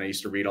magazine I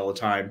used to read all the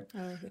time.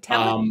 The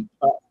Tablet?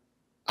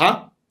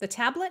 The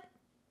Tablet?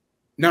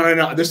 No.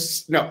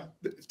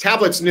 The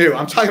Tablet's new.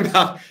 I'm talking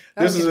about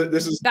this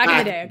is back in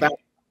the day. Okay.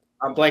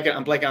 I'm blanking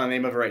on the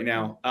name of it right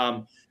now.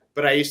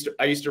 But I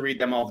used to read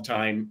them all the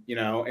time, you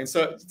know. And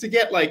so to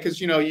get like,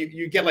 because you know,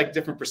 you get like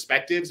different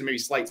perspectives and maybe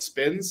slight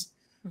spins,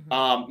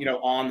 you know,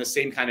 on the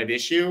same kind of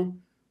issue.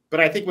 But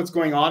I think what's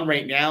going on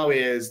right now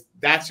is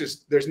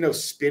there's no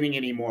spinning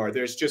anymore.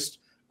 There's just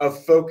a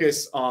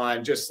focus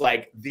on just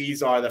like,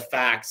 these are the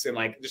facts, and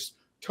like just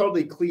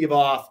totally cleave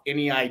off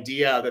any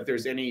idea that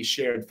there's any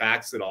shared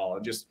facts at all,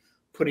 and just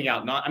putting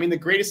out the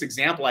greatest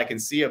example I can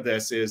see of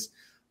this is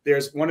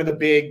there's one of the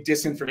big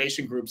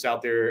disinformation groups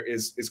out there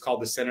is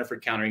called the Center for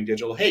Countering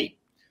Digital Hate.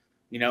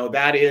 You know,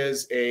 that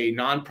is a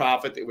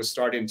nonprofit that was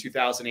started in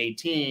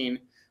 2018.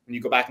 When you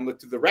go back and look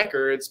through the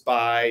records,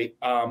 by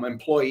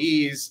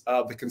employees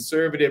of the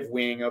conservative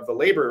wing of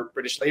the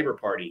British Labour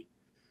Party.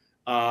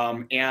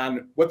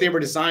 And what they were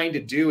designed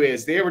to do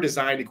is they were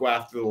designed to go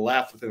after the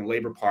left within the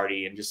Labour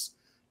Party and just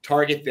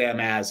target them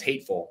as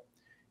hateful.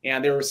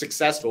 And they were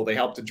successful. They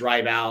helped to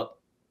drive out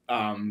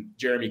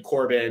Jeremy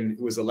Corbyn,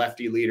 who was a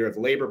lefty leader of the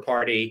Labour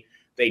Party.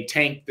 They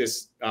tanked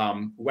this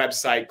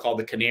website called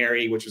The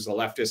Canary, which was a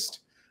leftist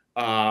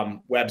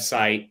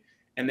website.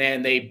 And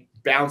then they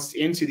bounced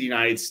into the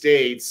United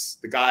States.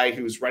 The guy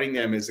who was running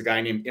them is a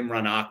guy named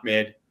Imran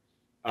Ahmed,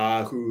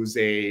 who's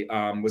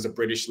was a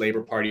British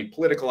Labour Party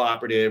political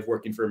operative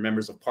working for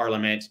members of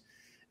parliament.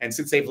 And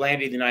since they've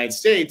landed in the United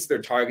States,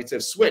 their targets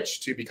have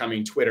switched to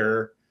becoming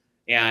Twitter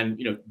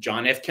and,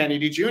 John F.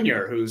 Kennedy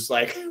Jr., who's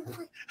like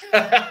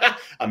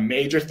a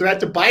major threat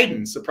to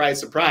Biden. Surprise,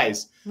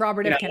 surprise.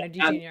 Robert F. Kennedy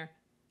Jr.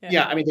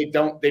 Yeah, I mean,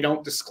 they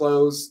don't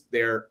disclose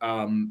their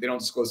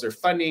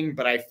funding,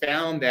 but I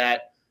found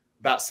that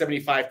about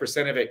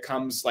 75% of it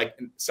comes like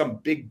some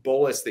big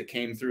bolus that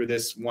came through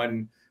this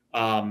one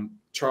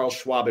Charles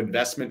Schwab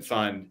investment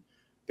fund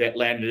that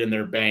landed in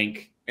their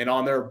bank. And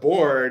on their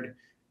board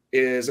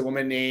is a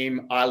woman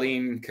named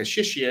Eileen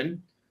Kashishian,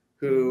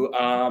 who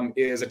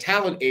is a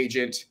talent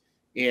agent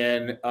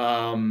in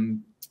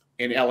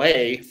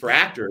LA for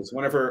actors.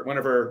 One of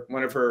her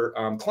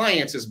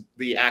clients is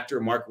the actor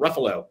Mark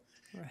Ruffalo.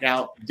 Right.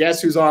 Now, guess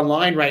who's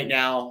online right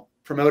now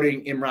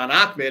promoting Imran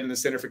Ahmed in the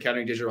Center for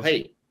Countering Digital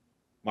Hate?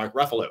 Mark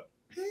Ruffalo.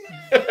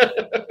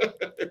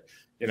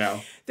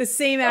 The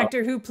same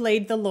actor who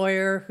played the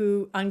lawyer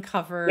who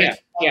uncovered.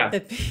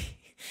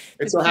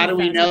 And so how do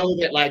we know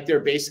that like they're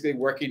basically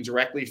working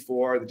directly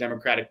for the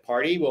Democratic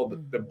Party? Well,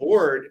 the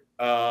board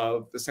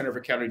of the Center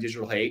for Countering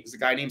Digital Hate is a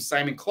guy named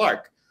Simon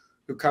Clark,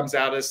 who comes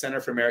out of the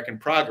Center for American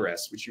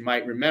Progress, which you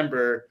might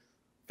remember,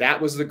 that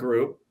was the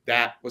group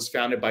that was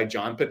founded by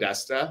John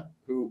Podesta,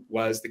 who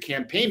was the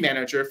campaign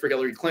manager for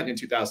Hillary Clinton in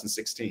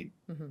 2016.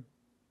 Mm-hmm.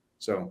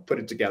 So put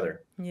it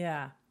together.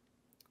 Yeah.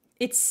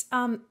 It's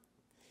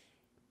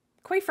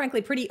quite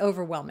frankly pretty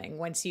overwhelming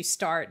once you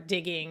start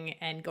digging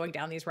and going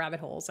down these rabbit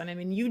holes. And I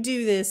mean, you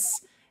do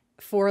this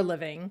for a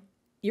living.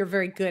 You're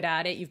very good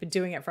at it. You've been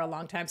doing it for a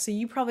long time. So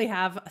you probably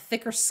have a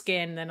thicker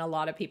skin than a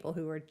lot of people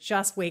who are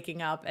just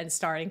waking up and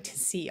starting to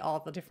see all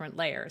the different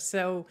layers.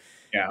 So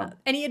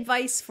any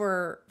advice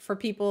for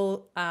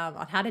people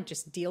on how to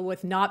just deal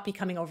with not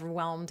becoming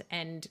overwhelmed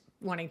and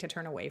wanting to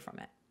turn away from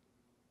it?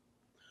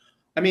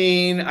 I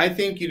mean, I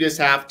think you just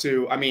have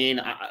to,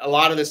 a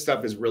lot of this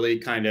stuff is really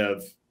kind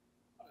of,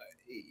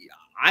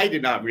 I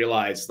did not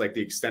realize like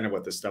the extent of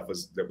what this stuff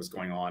was that was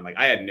going on. Like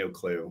I had no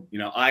clue,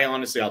 I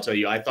honestly, I'll tell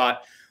you, I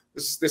thought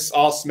this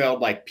all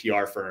smelled like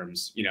PR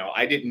firms.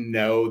 I didn't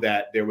know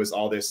that there was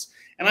all this,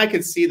 and I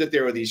could see that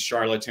there were these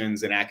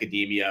charlatans in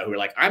academia who were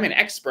like, I'm an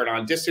expert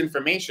on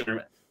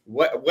disinformation.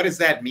 What does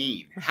that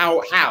mean?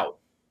 How?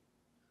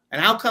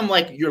 And how come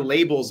like your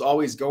labels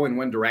always go in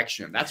one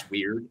direction? That's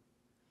weird.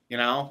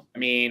 I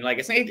mean, like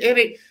I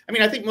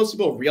think most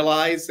people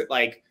realize that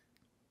like,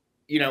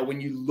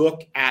 when you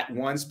look at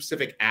one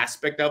specific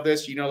aspect of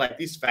this, like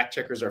these fact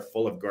checkers are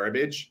full of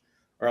garbage,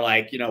 or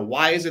like,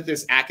 why is it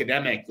this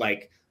academic,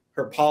 like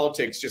her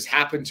politics just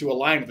happen to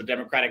align with the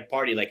Democratic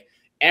Party? Like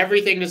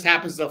everything just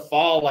happens to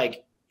fall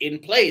like in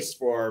place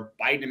for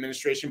Biden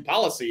administration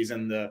policies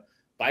and the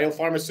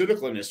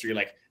biopharmaceutical industry.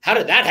 Like, how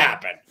did that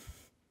happen?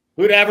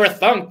 Who'd ever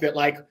thunk that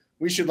like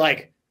we should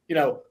like,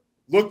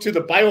 look to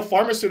the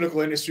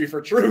biopharmaceutical industry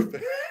for truth?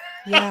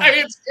 Yeah. I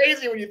mean, it's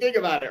crazy when you think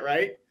about it,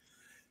 right?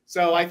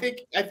 So I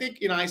think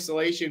in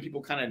isolation,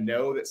 people kind of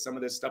know that some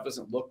of this stuff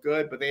doesn't look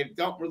good, but they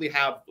don't really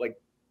have like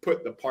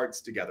put the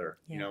parts together,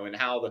 and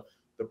how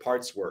the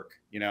parts work,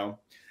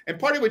 and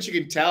part of what you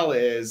can tell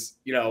is,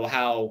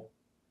 how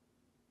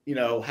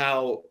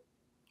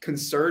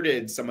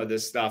concerted some of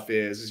this stuff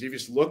is you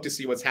just look to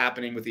see what's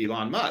happening with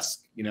Elon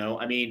Musk.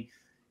 I mean,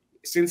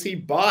 since he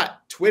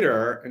bought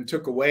Twitter and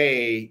took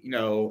away,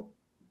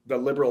 the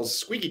liberals'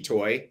 squeaky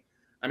toy,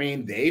 I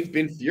mean, they've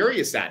been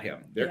furious at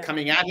him. They're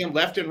coming at him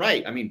left and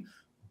right. I mean,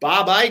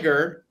 Bob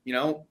Iger,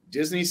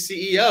 Disney's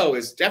CEO,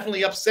 is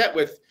definitely upset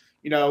with,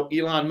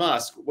 Elon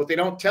Musk. What they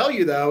don't tell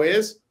you, though,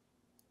 is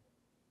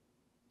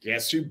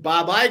guess who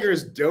Bob Iger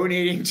is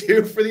donating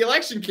to for the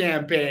election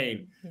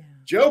campaign? Yeah.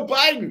 Joe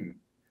Biden.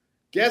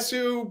 Guess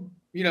who,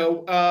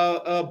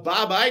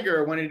 Bob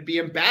Iger wanted to be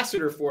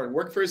ambassador for and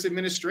work for his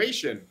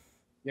administration.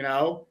 He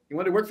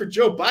wanted to work for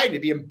Joe Biden to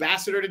be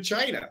ambassador to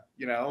China,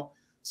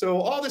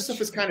 So all this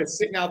stuff is kind of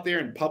sitting out there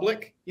in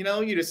public, you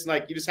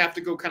just have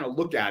to go kind of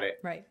look at it.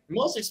 Right.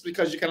 Mostly it's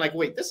because you're kind of like,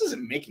 wait, this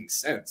isn't making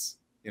sense,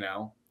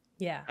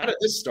 Yeah. How did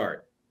this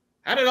start?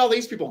 How did all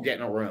these people get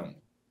in a room?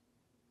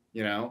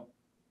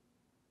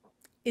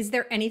 Is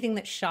there anything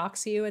that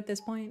shocks you at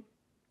this point?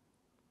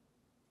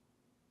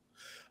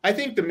 I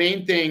think the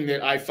main thing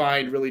that I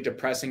find really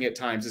depressing at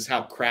times is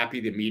how crappy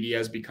the media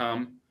has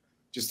become,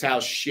 just how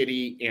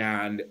shitty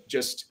and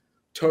just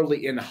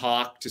totally in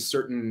hoc to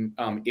certain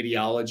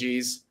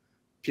ideologies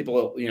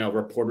people,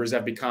 reporters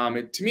have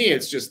become. To me,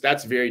 it's just,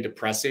 that's very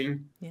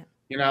depressing. Yeah.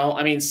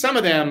 I mean, some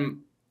of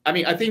them, I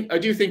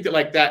do think that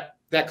like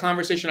that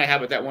conversation I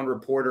had with that one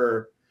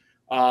reporter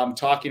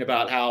talking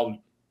about how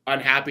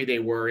unhappy they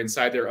were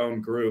inside their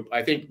own group,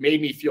 I think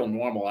made me feel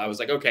normal. I was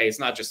like, okay, it's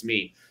not just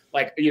me.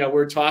 Like,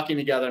 we're talking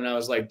together and I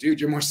was like, dude,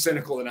 you're more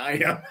cynical than I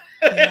am.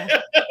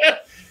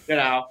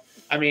 Yeah.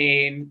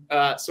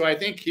 So I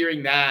think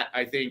hearing that,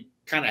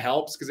 kind of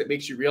helps because it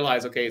makes you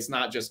realize, okay, it's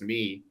not just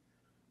me.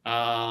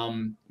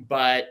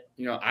 But,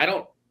 I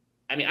don't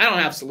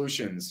have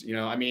solutions,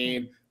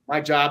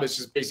 my job is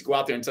just basically go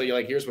out there and tell you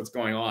like, here's what's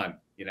going on,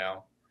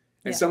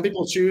 and some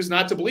people choose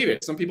not to believe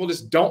it. Some people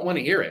just don't want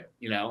to hear it,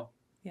 Yeah.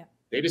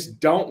 They just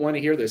don't want to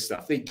hear this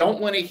stuff. They don't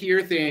want to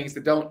hear things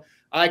that don't,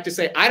 I like to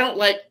say, I don't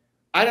like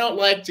I don't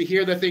like to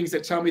hear the things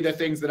that tell me the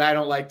things that I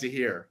don't like to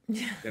hear,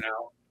 you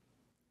know?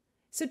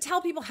 So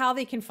tell people how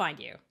they can find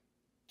you.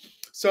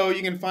 So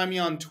you can find me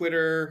on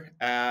Twitter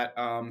at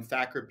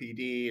Thacker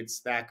PD. It's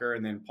Thacker,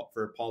 and then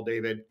for Paul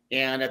David,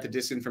 and at the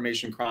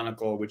Disinformation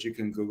Chronicle, which you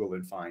can Google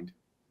and find.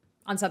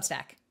 On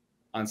Substack.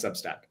 On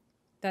Substack.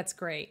 That's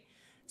great.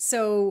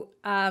 So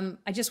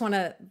I just want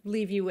to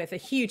leave you with a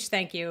huge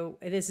thank you.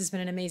 This has been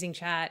an amazing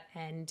chat,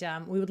 and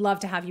we would love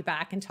to have you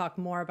back and talk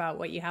more about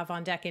what you have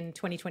on deck in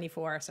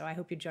 2024. So I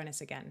hope you join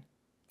us again.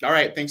 All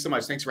right. Thanks so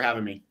much. Thanks for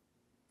having me.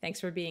 Thanks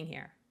for being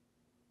here.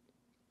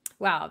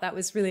 Wow, that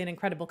was really an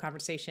incredible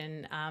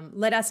conversation.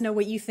 Let us know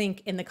what you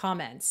think in the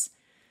comments.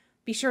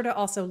 Be sure to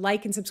also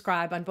like and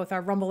subscribe on both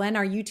our Rumble and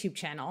our YouTube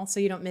channel so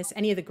you don't miss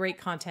any of the great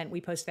content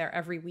we post there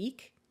every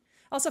week.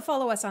 Also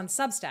follow us on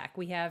Substack.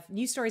 We have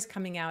news stories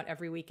coming out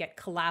every week at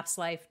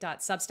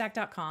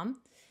collapselife.substack.com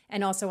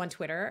and also on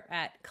Twitter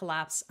at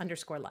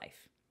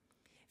collapse_life.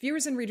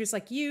 Viewers and readers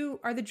like you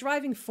are the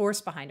driving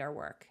force behind our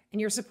work,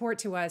 and your support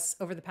to us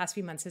over the past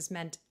few months has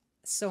meant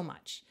so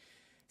much.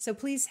 So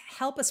please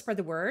help us spread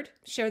the word.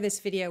 Share this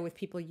video with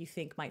people you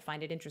think might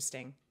find it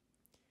interesting.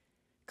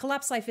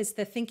 Collapse Life is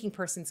the thinking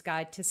person's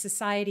guide to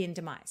society and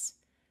demise.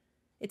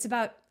 It's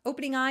about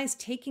opening eyes,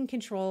 taking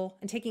control,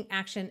 and taking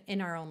action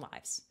in our own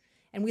lives.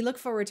 And we look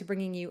forward to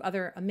bringing you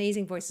other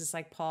amazing voices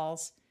like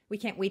Paul's. We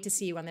can't wait to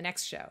see you on the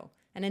next show.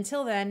 And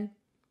until then,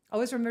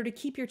 always remember to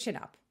keep your chin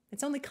up.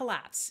 It's only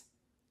collapse.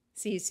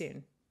 See you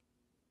soon.